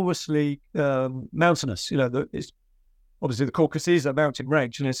enormously mountainous. It's obviously the Caucasus is a mountain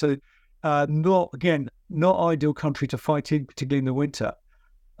range, so not ideal country to fight in, particularly in the winter.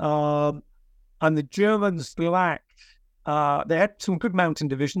 And the Germans lacked. They had some good mountain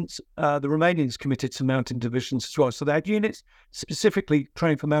divisions. The Romanians committed some mountain divisions as well. So they had units specifically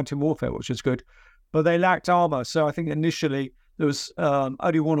trained for mountain warfare, which was good. But they lacked armour. So I think initially there was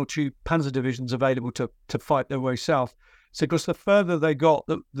only 1 or 2 panzer divisions available to fight their way south. So because the further they got,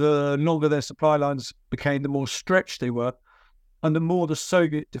 the longer their supply lines became, the more stretched they were. And the more the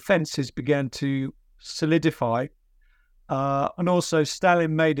Soviet defences began to solidify. And also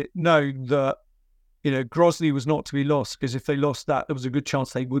Stalin made it known that Grozny was not to be lost, because if they lost that, there was a good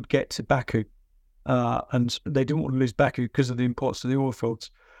chance they would get to Baku. And they didn't want to lose Baku because of the importance of the oil fields.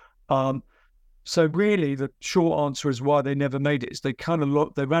 So really, the short answer is why they never made it is they kind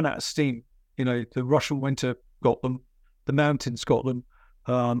of they ran out of steam. The Russian winter got them, the mountains got them,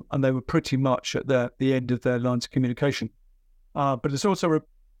 and they were pretty much at the end of their lines of communication. But it's also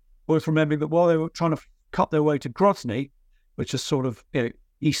worth remembering that while they were trying to cut their way to Grozny, which is sort of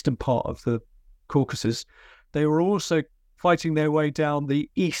eastern part of the Caucasus, they were also fighting their way down the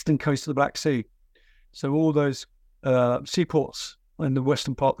eastern coast of the Black Sea. So all those seaports in the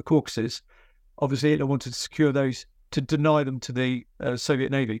western part of the Caucasus, obviously Hitler wanted to secure those to deny them to the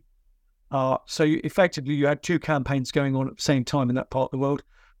Soviet Navy. So effectively you had two campaigns going on at the same time in that part of the world,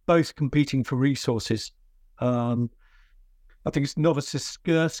 both competing for resources. I think it's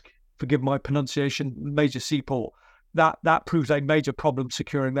Novosibirsk, forgive my pronunciation, major seaport. That proves a major problem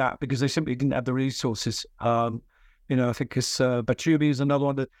securing that because they simply didn't have the resources. I think it's Batumi is another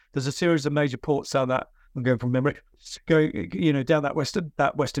one. There's a series of major ports down that, I'm going from memory, down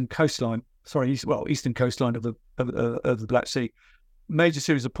that western coastline. Eastern coastline of the Black Sea. Major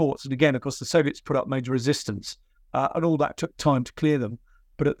series of ports, and again, of course, the Soviets put up major resistance, and all that took time to clear them.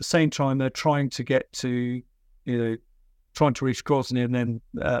 But at the same time, they're trying to get to, trying to reach Grozny and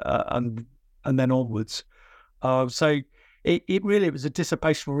then onwards. So it really was a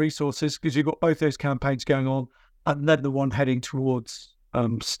dissipation of resources because you've got both those campaigns going on, and then the one heading towards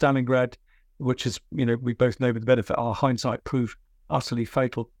Stalingrad, which is, we both know with the benefit our hindsight proved utterly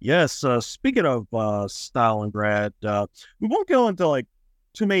fatal. Yes. Speaking of Stalingrad, we won't go into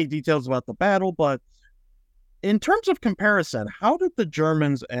too many details about the battle, but in terms of comparison, how did the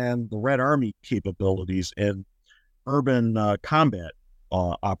Germans and the Red Army capabilities in urban combat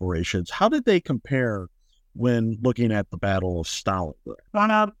operations, how did they compare when looking at the Battle of Stalingrad?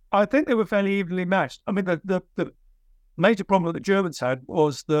 And I think they were fairly evenly matched. I mean, the major problem that the Germans had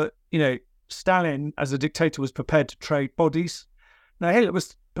was that, Stalin, as a dictator, was prepared to trade bodies. Now, Hitler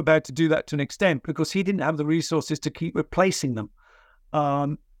was prepared to do that to an extent because he didn't have the resources to keep replacing them.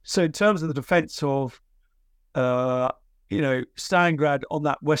 So in terms of the defense of, Stalingrad on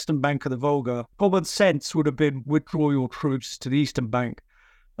that western bank of the Volga, common sense would have been withdraw your troops to the eastern bank.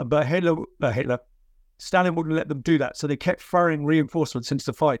 But Stalin wouldn't let them do that. So they kept throwing reinforcements into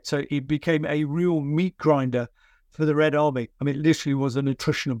the fight. So it became a real meat grinder for the Red Army. I mean, it literally was an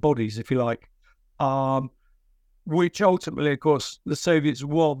attrition of bodies, if you like. Which ultimately, of course, the Soviets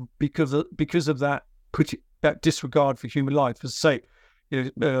won because of that disregard for human life. As I say,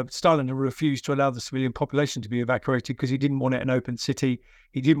 Stalin had refused to allow the civilian population to be evacuated because he didn't want it an open city.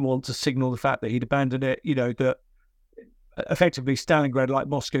 He didn't want to signal the fact that he'd abandoned it. That effectively Stalingrad, like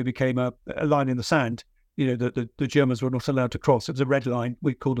Moscow, became a line in the sand. The Germans were not allowed to cross. It was a red line.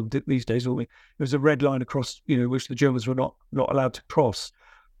 We call them these days, wouldn't we? It was a red line across, which the Germans were not allowed to cross.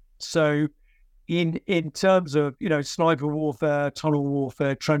 So in terms of, sniper warfare, tunnel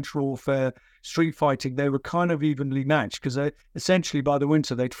warfare, trench warfare, street fighting, they were kind of evenly matched because essentially by the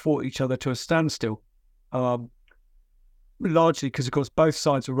winter they'd fought each other to a standstill, largely because, of course, both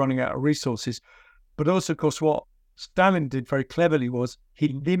sides were running out of resources. But also, of course, what Stalin did very cleverly was he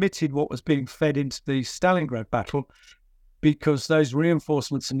limited what was being fed into the Stalingrad battle because those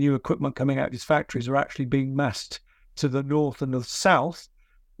reinforcements and new equipment coming out of his factories are actually being massed to the north and the south,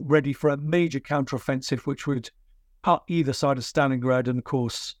 ready for a major counteroffensive, which would cut either side of Stalingrad and, of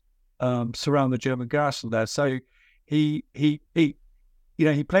course, surround the German garrison there. So he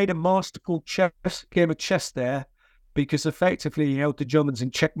played a masterful game of chess there because effectively he held the Germans in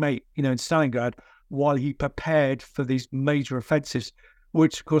checkmate, in Stalingrad, while he prepared for these major offensives,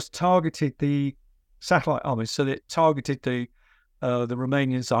 which of course targeted the satellite armies. So that targeted the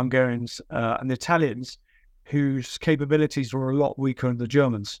Romanians, the Hungarians, and the Italians, whose capabilities were a lot weaker than the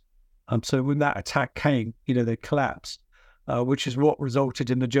Germans. So when that attack came, they collapsed, which is what resulted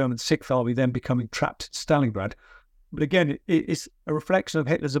in the German Sixth Army then becoming trapped at Stalingrad. But again, it's a reflection of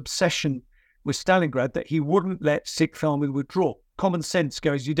Hitler's obsession with Stalingrad that he wouldn't let Sixth Army withdraw. Common sense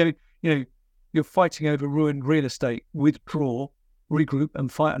goes, you're fighting over ruined real estate, withdraw, regroup,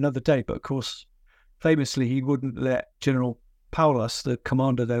 and fight another day. But of course, famously, he wouldn't let General Paulus, the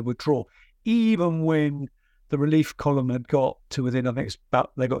commander there, withdraw, even when the relief column had got to within,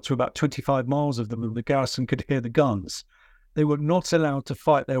 they got to about 25 miles of them, and the garrison could hear the guns. They were not allowed to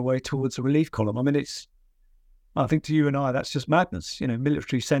fight their way towards the relief column. I mean, I think to you and I, that's just madness.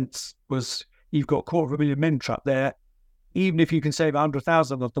 Military sense was you've got 250,000 men trapped there. Even if you can save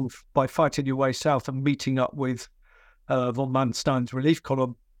 100,000 of them by fighting your way south and meeting up with von Manstein's relief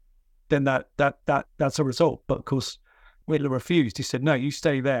column, then that's a result. But of course, Hitler refused. He said, no, you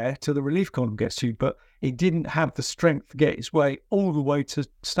stay there till the relief column gets you. But he didn't have the strength to get his way all the way to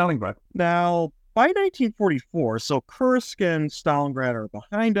Stalingrad. Now, By 1944, so Kursk and Stalingrad are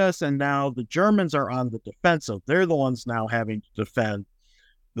behind us, and now the Germans are on the defensive. They're the ones now having to defend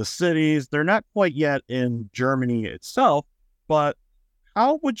the cities. They're not quite yet in Germany itself, but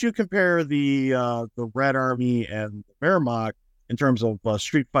how would you compare the Red Army and the Wehrmacht in terms of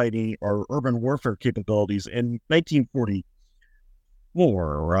street fighting or urban warfare capabilities in 1944?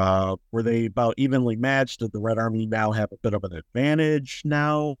 Were they about evenly matched? Did the Red Army now have a bit of an advantage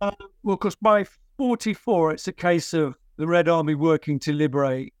now? Well, of course, by 44, it's a case of the Red Army working to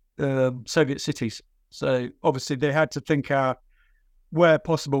liberate Soviet cities. So obviously they had to think out, where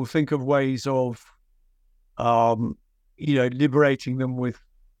possible, think of ways of, liberating them with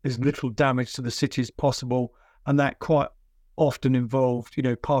as little damage to the city as possible. And that quite often involved,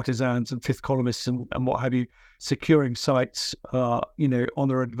 partisans and fifth columnists and what have you, securing sites, on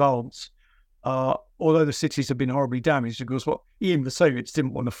their advance. Although the cities have been horribly damaged, because even the Soviets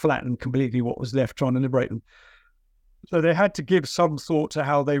didn't want to flatten completely what was left, trying to liberate them. So they had to give some thought to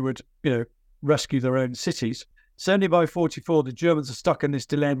how they would, rescue their own cities. Certainly by 44, the Germans are stuck in this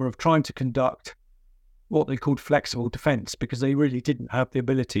dilemma of trying to conduct what they called flexible defence, because they really didn't have the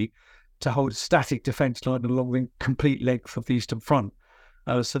ability to hold a static defence line along the complete length of the Eastern Front.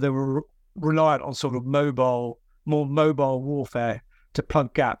 So they were reliant on sort of more mobile warfare to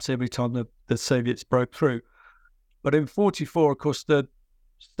plug gaps every time the Soviets broke through. But in 44, of course,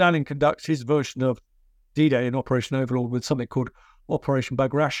 Stalin conducts his version of D-Day in Operation Overlord with something called Operation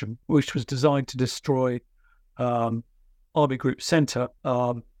Bagration, which was designed to destroy Army Group Center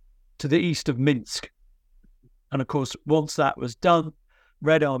to the east of Minsk. And of course, once that was done,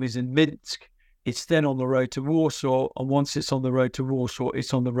 Red Army's in Minsk. It's then on the road to Warsaw, and once it's on the road to Warsaw,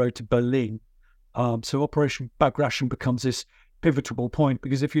 it's on the road to Berlin. So Operation Bagration becomes this pivotal point,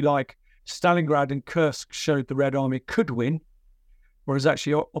 because if you like, Stalingrad and Kursk showed the Red Army could win, whereas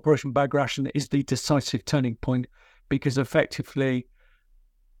actually Operation Bagration is the decisive turning point, because effectively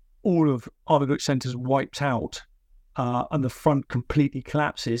all of Army Group centers wiped out, and the front completely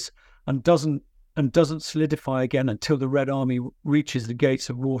collapses and doesn't solidify again until the Red Army reaches the gates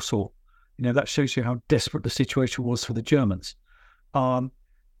of Warsaw. That shows you how desperate the situation was for the Germans. And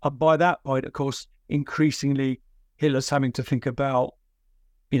by that point, of course, increasingly Hitler's having to think about,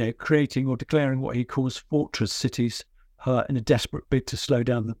 creating or declaring what he calls fortress cities in a desperate bid to slow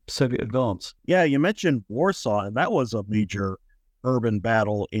down the Soviet advance. Yeah, you mentioned Warsaw, and that was a major urban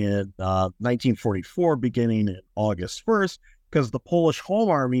battle in 1944, beginning in August 1st, because the Polish Home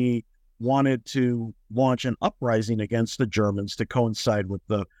Army wanted to launch an uprising against the Germans to coincide with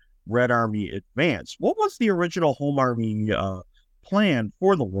the Red Army advance. What was the original Home Army plan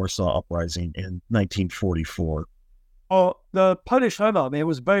for the Warsaw Uprising in 1944? The Polish Home Army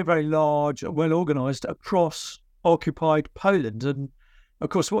was very, very large and well organized across occupied Poland. And of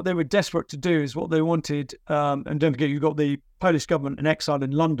course, what they were desperate to do is what they wanted. And don't forget, you've got the Polish government in exile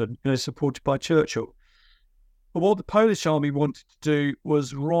in London, supported by Churchill. But what the Polish army wanted to do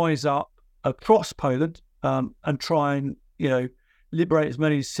was rise up across Poland and try and, liberate as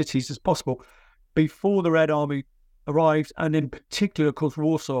many cities as possible before the Red Army arrived, and in particular, of course,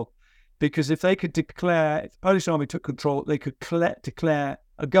 Warsaw. Because if they could if the Polish army took control, they could declare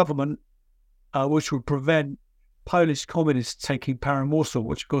a government which would prevent Polish communists taking power in Warsaw,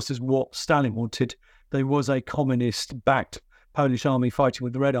 which, of course, is what Stalin wanted. There was a communist-backed Polish army fighting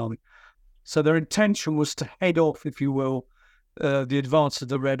with the Red Army. So their intention was to head off, if you will, the advance of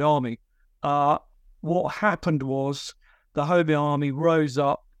the Red Army. What happened was the Home Army rose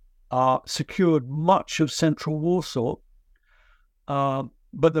up, secured much of central Warsaw,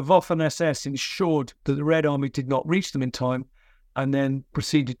 but the Waffen-SS ensured that the Red Army did not reach them in time, and then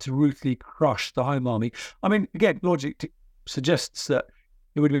proceeded to ruthlessly crush the Home Army. I mean, again, logic suggests that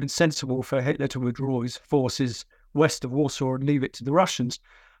it would have been sensible for Hitler to withdraw his forces west of Warsaw and leave it to the Russians.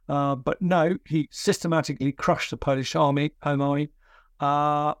 But no, he systematically crushed the Polish army, Home Army,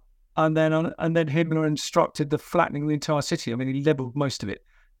 and then Himmler instructed the flattening of the entire city. I mean, he leveled most of it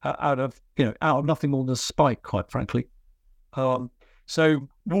out of nothing more than spite, quite frankly. So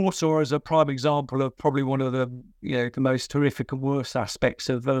Warsaw is a prime example of probably one of the the most horrific and worst aspects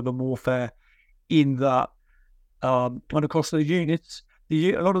of urban warfare, in that, and of course the units,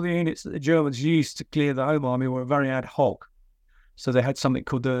 a lot of the units that the Germans used to clear the Home Army were very ad hoc. So they had something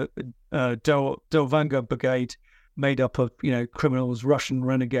called the Delvanga Brigade, made up of criminals, Russian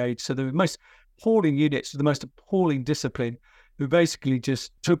renegades. So the most appalling units, the most appalling discipline, who basically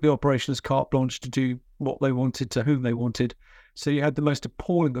just took the operation as carte blanche to do what they wanted to whom they wanted. So you had the most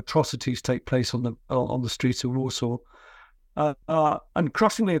appalling atrocities take place on the streets of Warsaw. And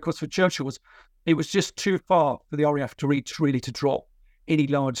crushingly, of course, for Churchill, it was just too far for the RAF to reach, really, to drop any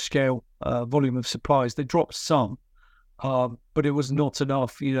large-scale volume of supplies. They dropped some, but it was not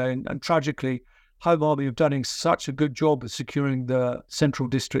enough, and tragically, Home Army have done such a good job of securing the central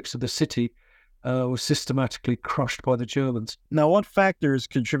districts of the city, was systematically crushed by the Germans. Now, what factors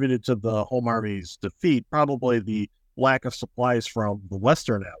contributed to the Home Army's defeat? Probably the lack of supplies from the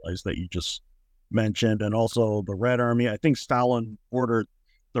Western Allies that you just mentioned, and also the Red Army. I think Stalin ordered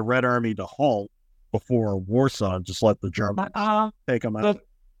the Red Army to halt before Warsaw and just let the Germans take them out.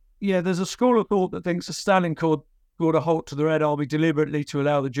 There's a school of thought that thinks that Stalin called a halt to the Red Army deliberately to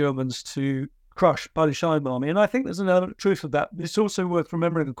allow the Germans to crush Polish Home Army. And I think there's an element of truth of that. It's also worth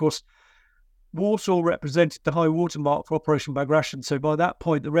remembering, of course, Warsaw represented the high watermark for Operation Bagration. So by that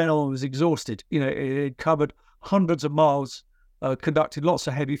point, the Red Army was exhausted. It had covered hundreds of miles, conducted lots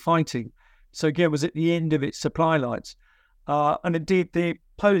of heavy fighting. So again, was at the end of its supply lines. And indeed, the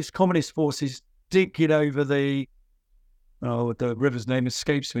Polish Communist forces did get over the river's name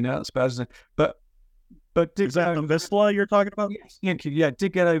escapes me now. That's bad, isn't it? But is that the Vistula you're talking about? Yes,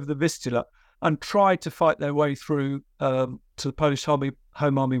 did get over the Vistula and tried to fight their way through to the Polish Home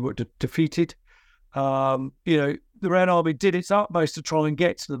Army were defeated. The Red Army did its utmost to try and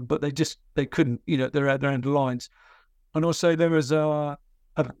get to them, but they couldn't. They're at their end lines. And also there was a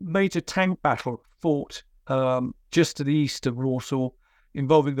major tank battle fought just to the east of Warsaw,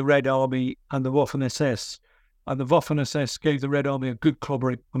 involving the Red Army and the Waffen-SS. And the Waffen-SS gave the Red Army a good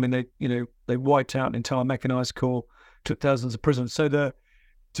clobbering. I mean, they wiped out an entire mechanized corps, took thousands of prisoners. So to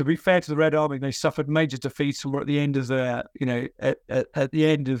be fair to the Red Army, they suffered major defeats and were at the end of their, at the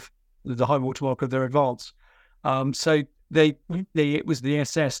end of the high watermark of their advance. So it was the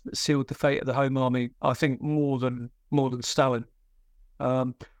SS that sealed the fate of the Home Army, I think, more than Stalin.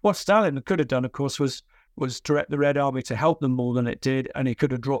 What Stalin could have done, of course, was direct the Red Army to help them more than it did, and he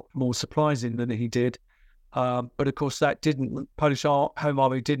could have dropped more supplies in than he did. But of course, Polish Home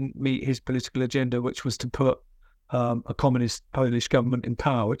Army didn't meet his political agenda, which was to put a communist Polish government in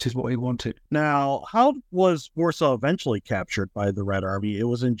power, which is what he wanted. Now, how was Warsaw eventually captured by the Red Army? It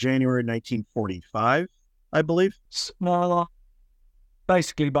was in January 1945, I believe. Well,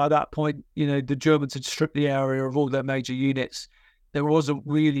 basically, by that point, the Germans had stripped the area of all their major units. There wasn't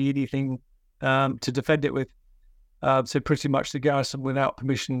really anything to defend it with. So pretty much the garrison, without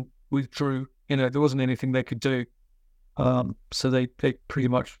permission, withdrew. There wasn't anything they could do. So they pretty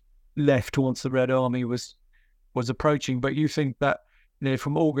much left once the Red Army was approaching. But you think that,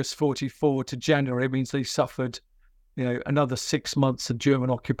 from August 44 to January, it means they suffered, another 6 months of German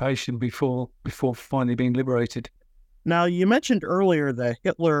occupation before finally being liberated. Now, you mentioned earlier that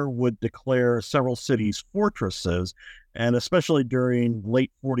Hitler would declare several cities fortresses, and especially during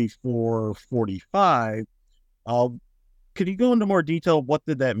late 44-45, could you go into more detail? What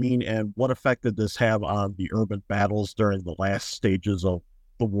did that mean, and what effect did this have on the urban battles during the last stages of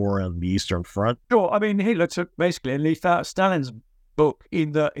the war on the Eastern Front? Sure. I mean, Hitler took basically a leaf out of Stalin's book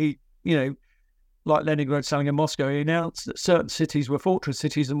in that he, like Leningrad, Stalin, and Moscow, he announced that certain cities were fortress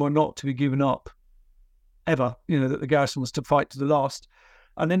cities and were not to be given up ever, that the garrison was to fight to the last.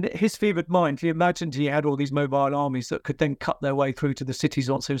 And in his fevered mind, he imagined he had all these mobile armies that could then cut their way through to the cities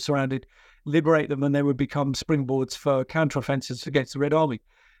once they were surrounded, liberate them, and they would become springboards for counteroffensives against the Red Army.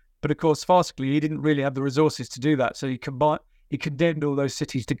 But of course, farcically, he didn't really have the resources to do that. So he condemned all those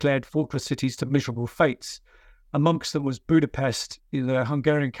cities, declared fortress cities, to miserable fates. Amongst them was Budapest, the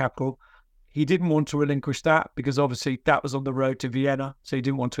Hungarian capital. He didn't want to relinquish that because obviously that was on the road to Vienna, so he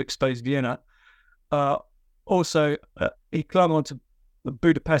didn't want to expose Vienna. Also, he clung on to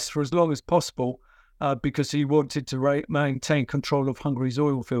Budapest for as long as possible because he wanted to maintain control of Hungary's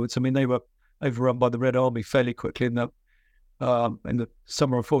oil fields. I mean, they were overrun by the Red Army fairly quickly in the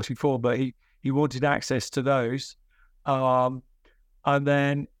summer of 44, but he wanted access to those. And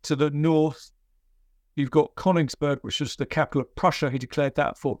then to the north, you've got Königsberg, which was the capital of Prussia. He declared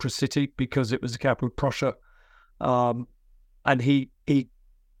that a fortress city because it was the capital of Prussia. And he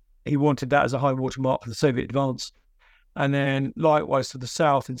wanted that as a high watermark for the Soviet advance. And then likewise to the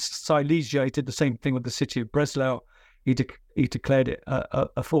south in Silesia, he did the same thing with the city of Breslau. He declared it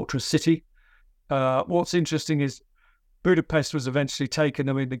a fortress city. What's interesting is Budapest was eventually taken.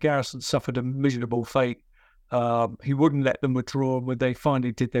 I mean, the garrison suffered a miserable fate. He wouldn't let them withdraw, and when they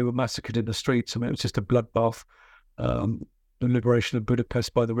finally did, they were massacred in the streets. I mean, it was just a bloodbath, the liberation of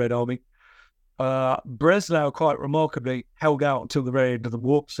Budapest by the Red Army. Breslau, quite remarkably, held out until the very end of the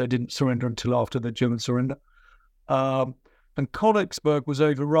war, so they didn't surrender until after the German surrender. And Königsberg was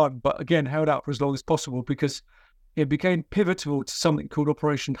overrun, but again, held out for as long as possible because it became pivotal to something called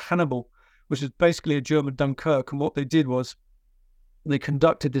Operation Hannibal, which is basically a German Dunkirk. And what they did was they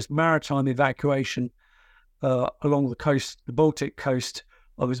conducted this maritime evacuation along the coast, the Baltic coast,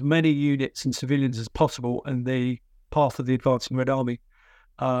 of as many units and civilians as possible in the path of the advancing Red Army.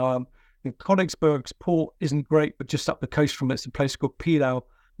 Königsberg's port isn't great, but just up the coast from it's a place called Pilau,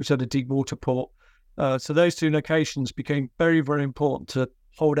 which had a deep water port. So those two locations became very, very important to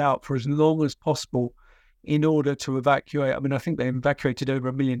hold out for as long as possible in order to evacuate. I mean, I think they evacuated over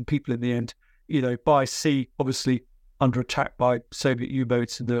 1 million people in the end, by sea, obviously under attack by Soviet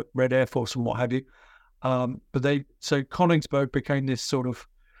U-boats and the Red Air Force and what have you. So Königsberg became this sort of,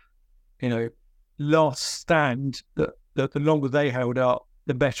 last stand that the longer they held out,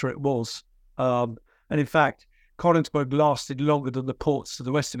 the better it was. And in fact, Königsberg lasted longer than the ports to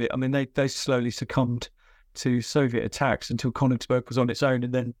the west of it. I mean, they slowly succumbed to Soviet attacks until Königsberg was on its own,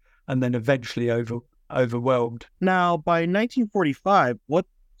 and then eventually overwhelmed. Now, by 1945, what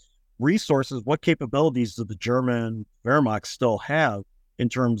resources, what capabilities did the German Wehrmacht still have in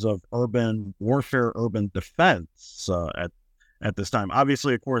terms of urban warfare, urban defense at this time?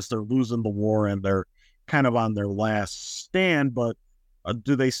 Obviously, of course, they're losing the war and they're kind of on their last stand, but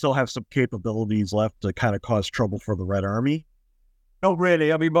do they still have some capabilities left to kind of cause trouble for the Red Army? Not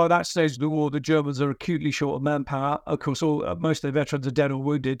really. I mean, by that stage of the war, the Germans are acutely short of manpower. Of course, most of the veterans are dead or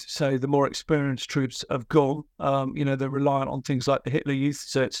wounded, so the more experienced troops have gone. They're reliant on things like the Hitler Youth,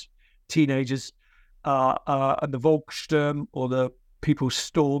 so it's teenagers, and the Volkssturm, or the People's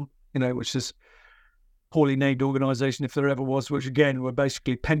Storm, which is a poorly named organisation if there ever was, which again were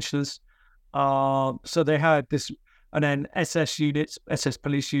basically pensioners. So they had this, and then SS units, SS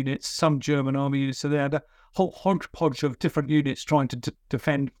police units, some German army units. So they had a whole hodgepodge of different units trying to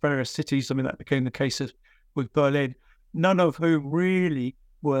defend various cities. I mean, that became the case with Berlin, none of whom really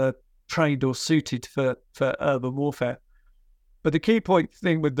were trained or suited for urban warfare. But the key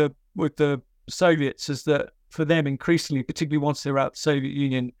thing with the Soviets is that for them, increasingly, particularly once they were out of the Soviet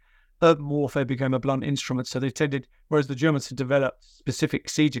Union, urban warfare became a blunt instrument. So they tended, whereas the Germans had developed specific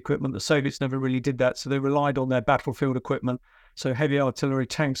siege equipment, the Soviets never really did that. So they relied on their battlefield equipment, so heavy artillery,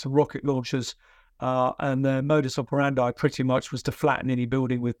 tanks and rocket launchers. And their modus operandi pretty much was to flatten any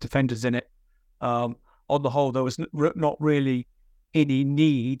building with defenders in it. On the whole, there was not really any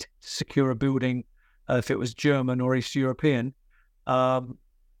need to secure a building if it was German or East European,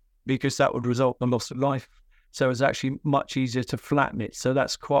 because that would result in the loss of life. So it was actually much easier to flatten it. So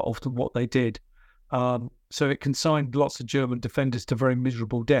that's quite often what they did. So it consigned lots of German defenders to very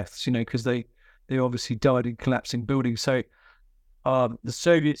miserable deaths, because they obviously died in collapsing buildings. So the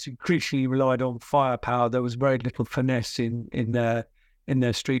Soviets increasingly relied on firepower. There was very little finesse in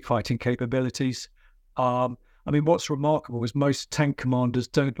their street fighting capabilities. I mean, what's remarkable is most tank commanders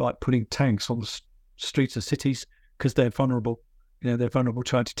don't like putting tanks on the streets of cities because they're vulnerable. They're vulnerable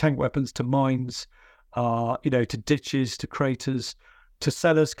to anti-tank weapons, to mines, to ditches, to craters, to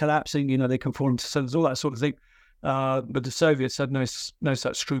cellars collapsing. They can fall into cellars, all that sort of thing. But the Soviets had no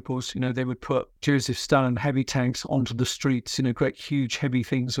such scruples. They would put Joseph Stalin heavy tanks onto the streets, great huge heavy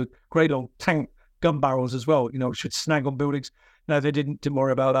things with great old tank gun barrels as well, which would snag on buildings. No, they didn't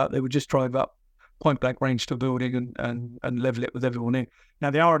worry about that. They would just drive up point blank range to a building and level it with everyone in. Now,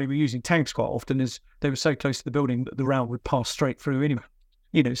 the irony with using tanks quite often is they were so close to the building that the round would pass straight through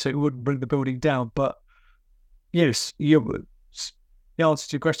anyway, so it wouldn't bring the building down. But yes, the answer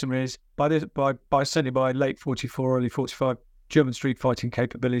to your question is certainly by late 44, early 45, German street fighting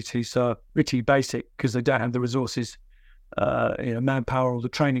capabilities are pretty basic because they don't have the resources, manpower or the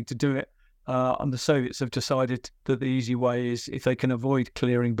training to do it. And the Soviets have decided that the easy way is if they can avoid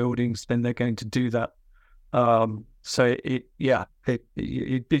clearing buildings, then they're going to do that. So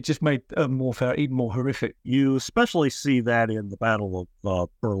it just made urban warfare even more horrific. You especially see that in the Battle of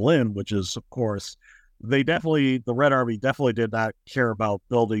Berlin, which is, of course, the Red Army definitely did not care about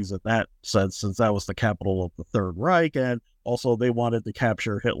buildings in that sense, since that was the capital of the Third Reich, and also they wanted to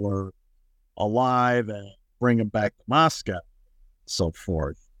capture Hitler alive and bring him back to Moscow, and so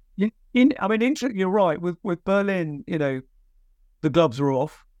forth. Yeah, you're right. With Berlin, the gloves were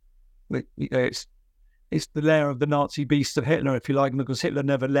off. It's the lair of the Nazi beast of Hitler, if you like, because Hitler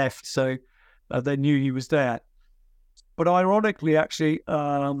never left, so they knew he was there. But ironically, actually,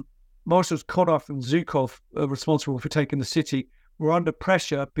 Marshals Konov and Zhukov, responsible for taking the city, were under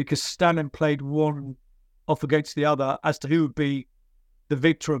pressure because Stalin played one off against the other as to who would be the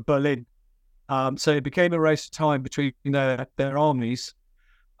victor of Berlin. So it became a race of time between their armies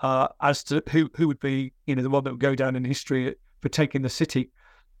as to who would be the one that would go down in history for taking the city.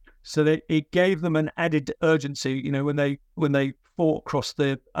 So it gave them an added urgency. When they fought across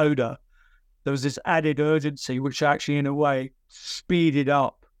the Oder, there was this added urgency, which actually, in a way, speeded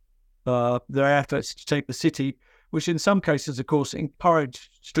up their efforts to take the city, which in some cases, of course, encouraged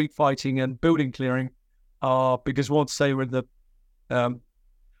street fighting and building clearing, because once they were in the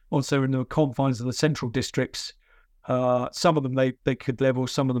confines of the central districts, some of them they could level,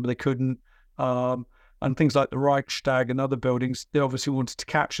 some of them they couldn't. And things like the Reichstag and other buildings, they obviously wanted to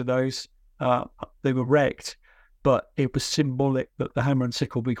capture those. They were wrecked, but it was symbolic that the hammer and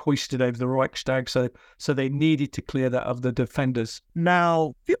sickle be hoisted over the Reichstag, so they needed to clear that of the defenders.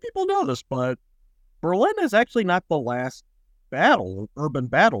 Now, few people know this, but Berlin is actually not the last urban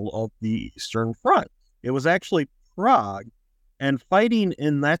battle of the Eastern Front. It was actually Prague, and fighting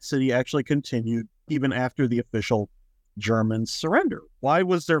in that city actually continued even after the official German surrender. Why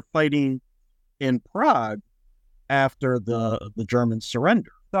was there fighting in Prague after the German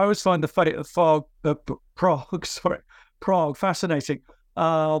surrender? I always find the fate of Prague fascinating.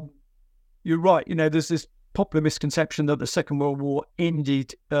 You're right. There's this popular misconception that the Second World War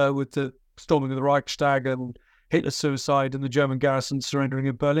ended with the storming of the Reichstag and Hitler's suicide and the German garrison surrendering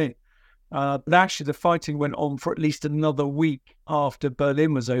in Berlin. But actually, the fighting went on for at least another week after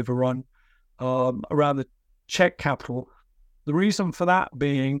Berlin was overrun, around the Czech capital. The reason for that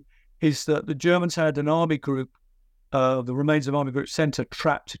being is that the Germans had an army group, the remains of Army Group Centre,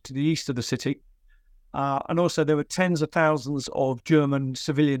 trapped to the east of the city. And also there were tens of thousands of German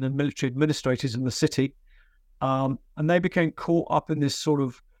civilian and military administrators in the city. And they became caught up in this sort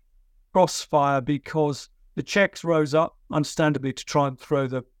of crossfire because the Czechs rose up, understandably, to try and throw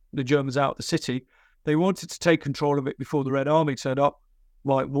the Germans out of the city. They wanted to take control of it before the Red Army turned up,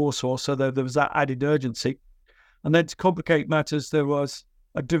 like Warsaw, so there was that added urgency. And then to complicate matters, there was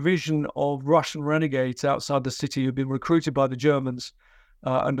a division of Russian renegades outside the city who'd been recruited by the Germans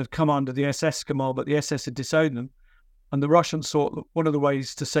and had come under the SS command, but the SS had disowned them. And the Russians thought that one of the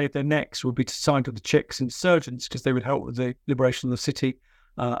ways to save their necks would be to side with the Czech insurgents because they would help with the liberation of the city,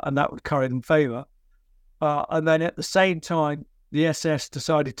 and that would carry them favour. And then at the same time, the SS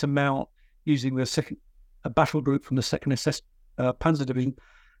decided to mount, using a battle group from the 2nd SS Panzer Division,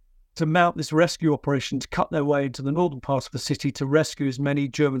 to mount this rescue operation to cut their way into the northern part of the city to rescue as many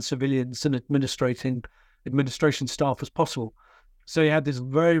German civilians and administration staff as possible. So you had this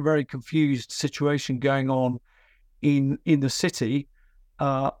very, very confused situation going on in the city,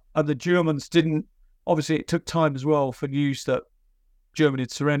 and the Germans didn't. Obviously, it took time as well for news that Germany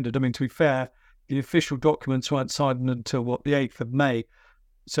had surrendered. I mean, to be fair, the official documents weren't signed until the 8th of May.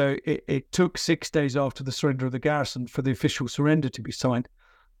 So it took 6 days after the surrender of the garrison for the official surrender to be signed.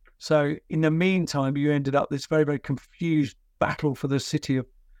 So in the meantime, you ended up this very, very confused battle for the city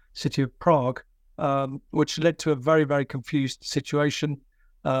of Prague, which led to a very, very confused situation.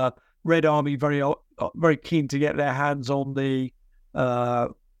 Red Army very keen to get their hands on the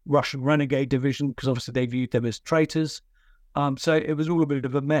Russian renegade division because obviously they viewed them as traitors. So it was all a bit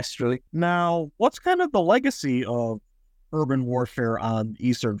of a mess, really. Now, what's kind of the legacy of urban warfare on the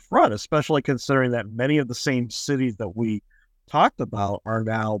Eastern Front, especially considering that many of the same cities that we talked about are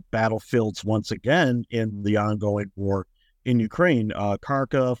now battlefields once again in the ongoing war in Ukraine?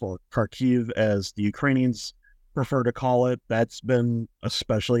 Kharkov, or Kharkiv as the Ukrainians prefer to call it, that's been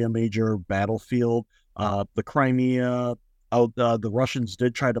especially a major battlefield. The Crimea, the Russians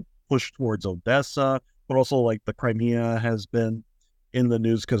did try to push towards Odessa, but also like the Crimea has been in the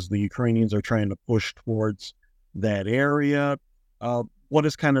news because the Ukrainians are trying to push towards that area. What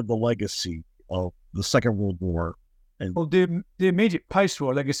is kind of the legacy of the Second World War? Well, the immediate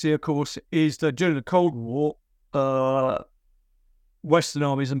post-war legacy, of course, is that during the Cold War, Western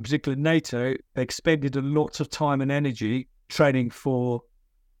armies, and particularly NATO, expended a lot of time and energy training for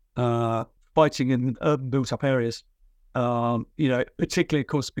fighting in urban built-up areas. Particularly, of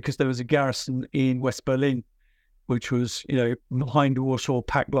course, because there was a garrison in West Berlin, which was, behind Warsaw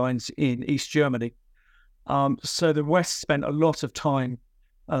Pact lines in East Germany. So the West spent a lot of time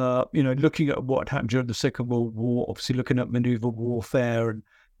looking at what happened during the Second World War, obviously looking at maneuver warfare and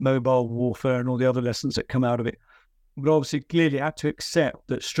mobile warfare and all the other lessons that come out of it. But obviously clearly had to accept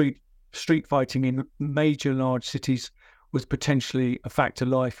that street fighting in major large cities was potentially a fact of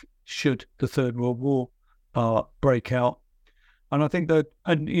life should the Third World War break out. And I think that,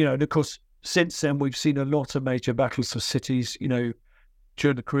 and of course, since then we've seen a lot of major battles for cities.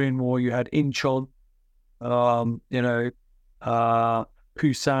 During the Korean War, you had Incheon,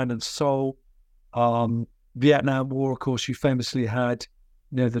 Busan and Seoul. Vietnam War, of course, you famously had,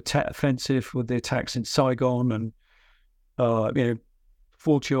 the Tet Offensive with the attacks in Saigon and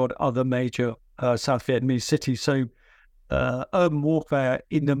 40-odd other major South Vietnamese cities. So urban warfare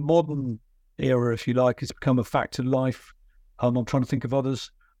in the modern era, if you like, has become a fact of life. I'm trying to think of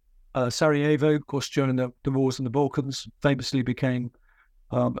others. Sarajevo, of course, during the wars in the Balkans, famously became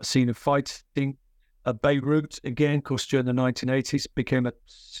a scene of fighting. Beirut, again, of course, during the 1980s, became a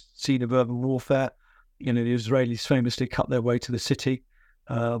scene of urban warfare. The Israelis famously cut their way to the city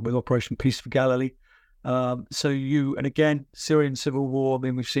with Operation Peace for Galilee. And again, Syrian civil war. I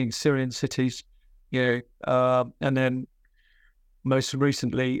mean, we've seen Syrian cities, and then most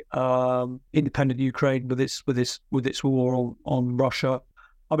recently, independent Ukraine with its war on Russia.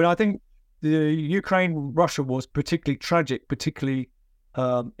 I mean, I think the Ukraine-Russia war was particularly tragic, particularly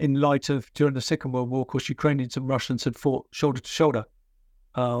in light of during the Second World War. Of course, Ukrainians and Russians had fought shoulder to shoulder.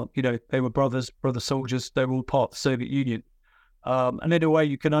 They were brother soldiers. They were all part of the Soviet Union. And in a way,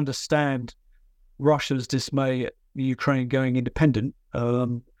 you can understand Russia's dismay at the Ukraine going independent.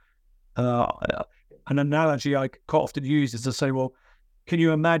 An analogy I quite often use is to say, well, can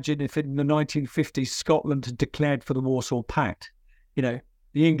you imagine if in the 1950s Scotland had declared for the Warsaw Pact?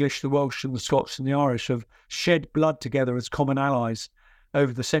 The English, the Welsh, and the Scots and the Irish have shed blood together as common allies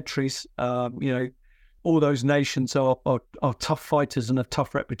over the centuries. All those nations are tough fighters and have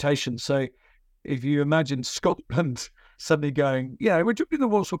tough reputations. So if you imagine Scotland suddenly going, we're joining the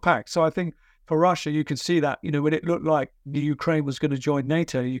Warsaw Pact. So I think for Russia, you can see that, when it looked like the Ukraine was going to join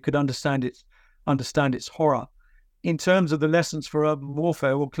NATO, you could understand its horror. In terms of the lessons for urban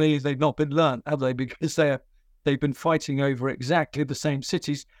warfare, well, clearly they've not been learned, have they? Because they've been fighting over exactly the same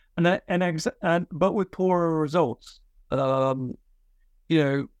cities, but with poorer results.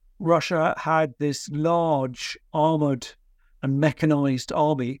 Russia had this large armored and mechanized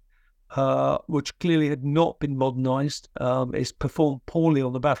army, which clearly had not been modernized. It's performed poorly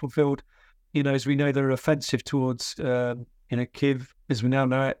on the battlefield. As we know, they're offensive towards Kyiv, as we now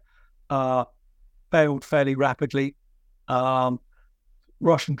know it, failed fairly rapidly.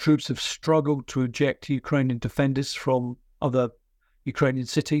 Russian troops have struggled to eject Ukrainian defenders from other Ukrainian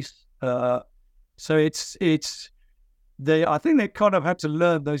cities. So I think they kind of had to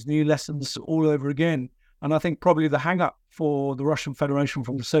learn those new lessons all over again. And I think probably the hang-up for the Russian Federation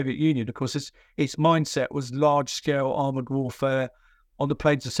from the Soviet Union, of course, its mindset was large-scale armored warfare on the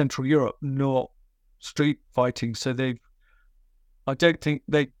plains of Central Europe, not street fighting. So I don't think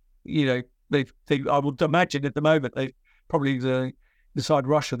I would imagine at the moment they've probably inside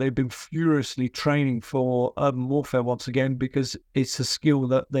Russia, they've been furiously training for urban warfare once again because it's a skill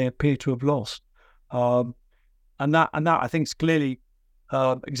that they appear to have lost. And that I think is clearly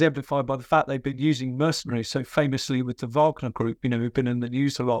exemplified by the fact they've been using mercenaries so famously with the Wagner Group, who've been in the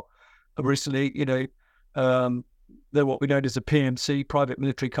news a lot recently. They're what we know as a PMC, private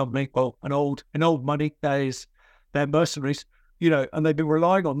military company. Well, an old money, that is, they're mercenaries, and they've been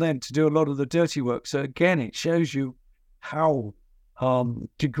relying on them to do a lot of the dirty work. So again, it shows you how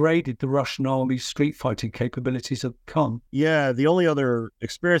degraded the Russian army's street fighting capabilities have come. Yeah, the only other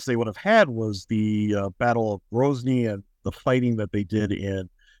experience they would have had was the Battle of Grozny and the fighting that they did in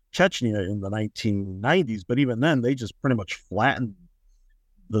Chechnya in the 1990s. But even then, they just pretty much flattened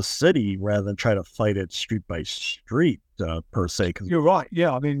the city rather than try to fight it street by street, per se. You're right.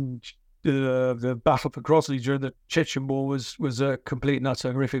 Yeah, I mean, the battle for Grozny during the Chechen War was a complete and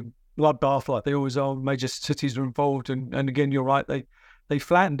utter horrific bloodbath, like they always are. Major cities are involved, and again, you're right. They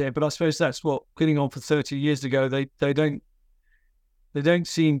flattened it, but I suppose that's what getting on for 30 years ago. They don't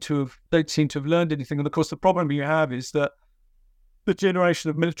seem to have learned anything. And of course, the problem you have is that the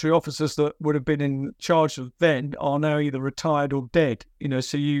generation of military officers that would have been in charge of then are now either retired or dead.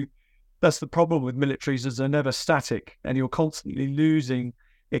 So that's the problem with militaries, is they're never static, and you're constantly losing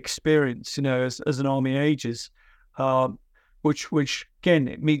experience. As an army ages. Which again,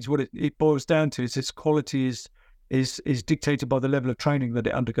 it means what it boils down to is its quality is dictated by the level of training that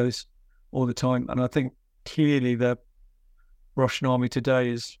it undergoes all the time. And I think clearly the Russian army today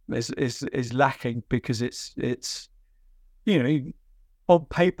is lacking because it's on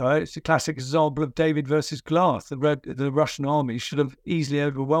paper it's a classic example of David versus Goliath. The Russian army should have easily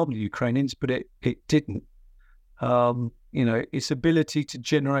overwhelmed the Ukrainians, but it didn't. Its ability to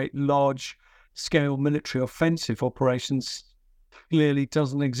generate large scale military offensive operations clearly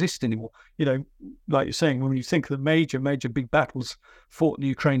doesn't exist anymore. Like you're saying, when you think of the major big battles fought in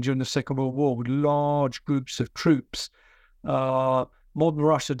Ukraine during the Second World War with large groups of troops, modern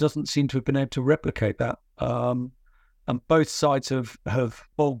Russia doesn't seem to have been able to replicate that. And both sides have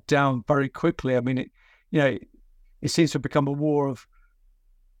bogged down very quickly. I mean, it seems to have become a war of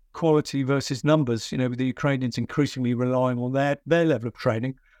quality versus numbers, with the Ukrainians increasingly relying on their level of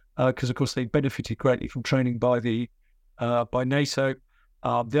training, because of course they benefited greatly from training by NATO.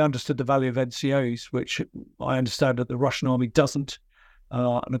 They understood the value of NCOs, which I understand that the Russian army doesn't.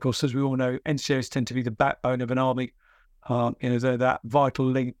 And of course, as we all know, NCOs tend to be the backbone of an army. They're that vital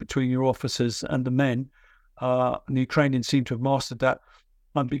link between your officers and the men. And the Ukrainians seem to have mastered that.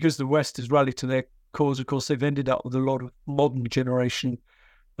 And because the West has rallied to their cause, of course, they've ended up with a lot of modern generation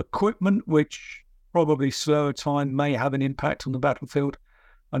equipment, which probably slower time may have an impact on the battlefield.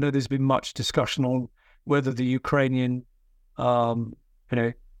 I know there's been much discussion on whether the Ukrainian, counterattacks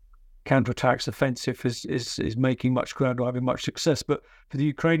offensive is making much ground or having much success. But for the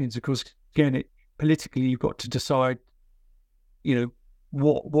Ukrainians, of course, again, politically, you've got to decide,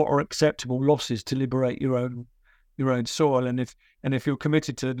 what are acceptable losses to liberate your own soil. And if you're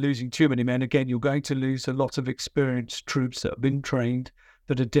committed to losing too many men, again, you're going to lose a lot of experienced troops that have been trained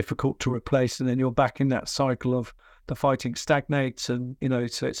that are difficult to replace. And then you're back in that cycle of the fighting stagnates, and,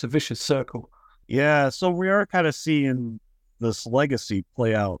 so it's a vicious circle. Yeah, so we are kind of seeing this legacy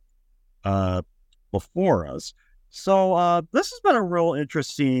play out before us. So this has been a real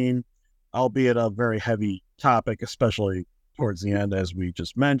interesting, albeit a very heavy topic, especially towards the end, as we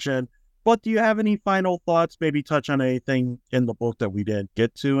just mentioned. But do you have any final thoughts? Maybe touch on anything in the book that we didn't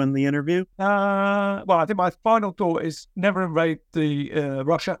get to in the interview? Well, I think my final thought is never invade the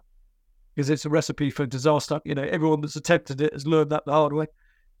Russia, because it's a recipe for disaster. Everyone that's attempted it has learned that the hard way,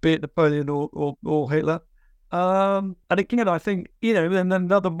 be it Napoleon or Hitler. And again, I think, and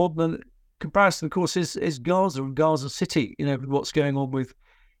another modern comparison, of course, is Gaza and Gaza City, with what's going on with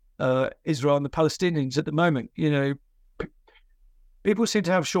Israel and the Palestinians at the moment. People seem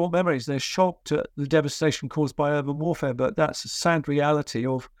to have short memories. They're shocked at the devastation caused by urban warfare, but that's a sad reality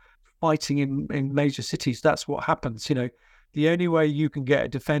of fighting in major cities. That's what happens. The only way you can get a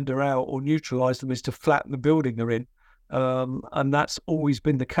defender out or neutralize them is to flatten the building they're in. And that's always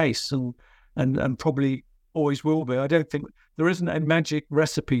been the case, and probably always will be. I don't think there isn't a magic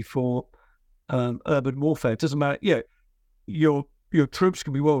recipe for urban warfare. It doesn't matter. Your troops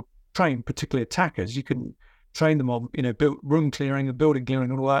can be well trained, particularly attackers. You can train them on, room clearing and building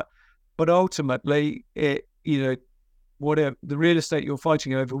clearing and all that. But ultimately, whatever the real estate you're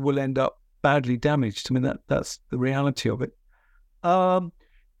fighting over will end up badly damaged. I mean, that's the reality of it.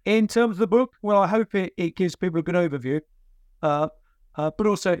 In terms of the book, well, I hope it gives people a good overview. But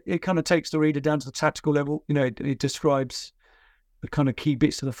also it kind of takes the reader down to the tactical level. It describes the kind of key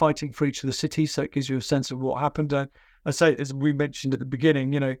bits of the fighting for each of the cities, so it gives you a sense of what happened. I say, as we mentioned at the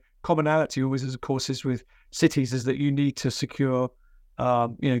beginning, commonality always, of course, is with cities, is that you need to secure,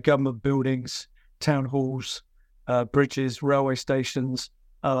 government buildings, town halls, bridges, railway stations,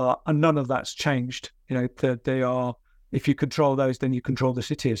 and none of that's changed. They are, if you control those, then you control the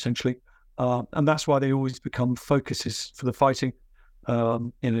city, essentially. And that's why they always become focuses for the fighting.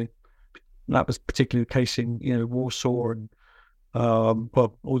 That was particularly the case in, Warsaw and,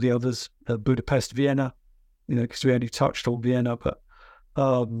 all the others, Budapest, Vienna, because we only touched on Vienna. But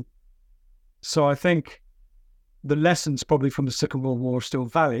so I think the lessons probably from the Second World War are still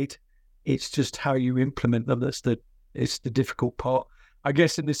valid. It's just how you implement them it's the difficult part. I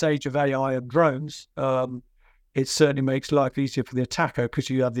guess in this age of AI and drones, it certainly makes life easier for the attacker, because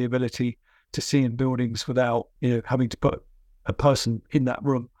you have the ability to see in buildings without having to put a person in that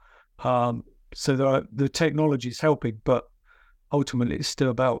room. So the technology is helping, but ultimately it's still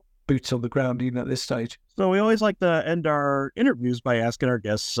about boots on the ground even at this stage. So we always like to end our interviews by asking our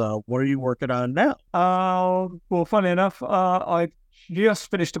guests, what are you working on now? Well, funny enough, I just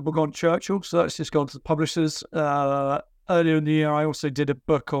finished a book on Churchill, so that's just gone to the publishers. Earlier in the year, I also did a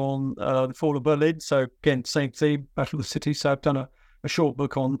book on the fall of Berlin. So again, same theme, Battle of the City. So I've done a short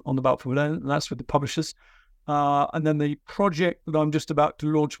book on the Battle of Berlin, and that's with the publishers. And then the project that I'm just about to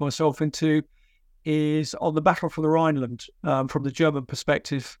launch myself into is on the Battle for the Rhineland, from the German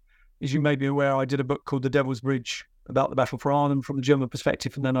perspective. As you may be aware, I did a book called The Devil's Bridge about the Battle for Arnhem from the German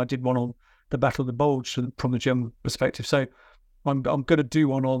perspective, and then I did one on the Battle of the Bulge from the German perspective. So I'm going to do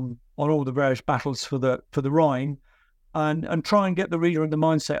one on all the various battles for the Rhine, and try and get the reader in the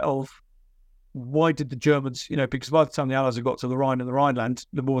mindset of why did the Germans, because by the time the Allies have got to the Rhine and the Rhineland,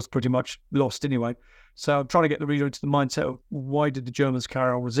 the war's pretty much lost anyway. So I'm trying to get the reader into the mindset of why did the Germans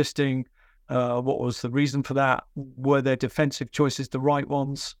carry on resisting? What was the reason for that? Were their defensive choices the right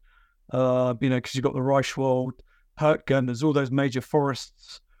ones? Because you've got the Reichswald, Hürtgen, there's all those major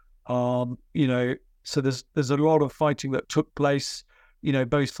forests. So there's a lot of fighting that took place,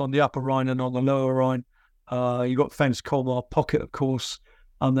 both on the Upper Rhine and on the Lower Rhine. You've got the famous Colmar Pocket, of course,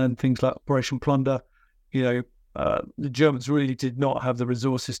 and then things like Operation Plunder. The Germans really did not have the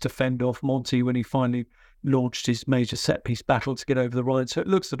resources to fend off Monty when he finally launched his major set-piece battle to get over the Rhine. So it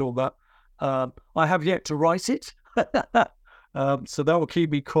looks at all that. I have yet to write it, so that will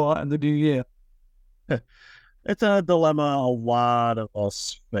keep me quiet in the new year. It's a dilemma a lot of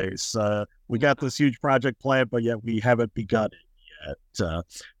us face. We got this huge project planned, but yet we haven't begun it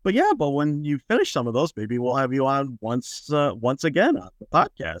yet. But when you finish some of those, maybe we'll have you on once again on the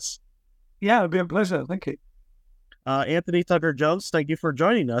podcast. Yeah, it'd be a pleasure. Thank you. Anthony Tucker Jones, thank you for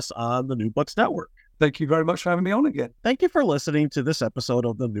joining us on the New Books Network. Thank you very much for having me on again. Thank you for listening to this episode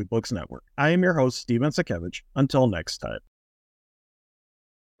of the New Books Network. I am your host, Steven Sakevich. Until next time.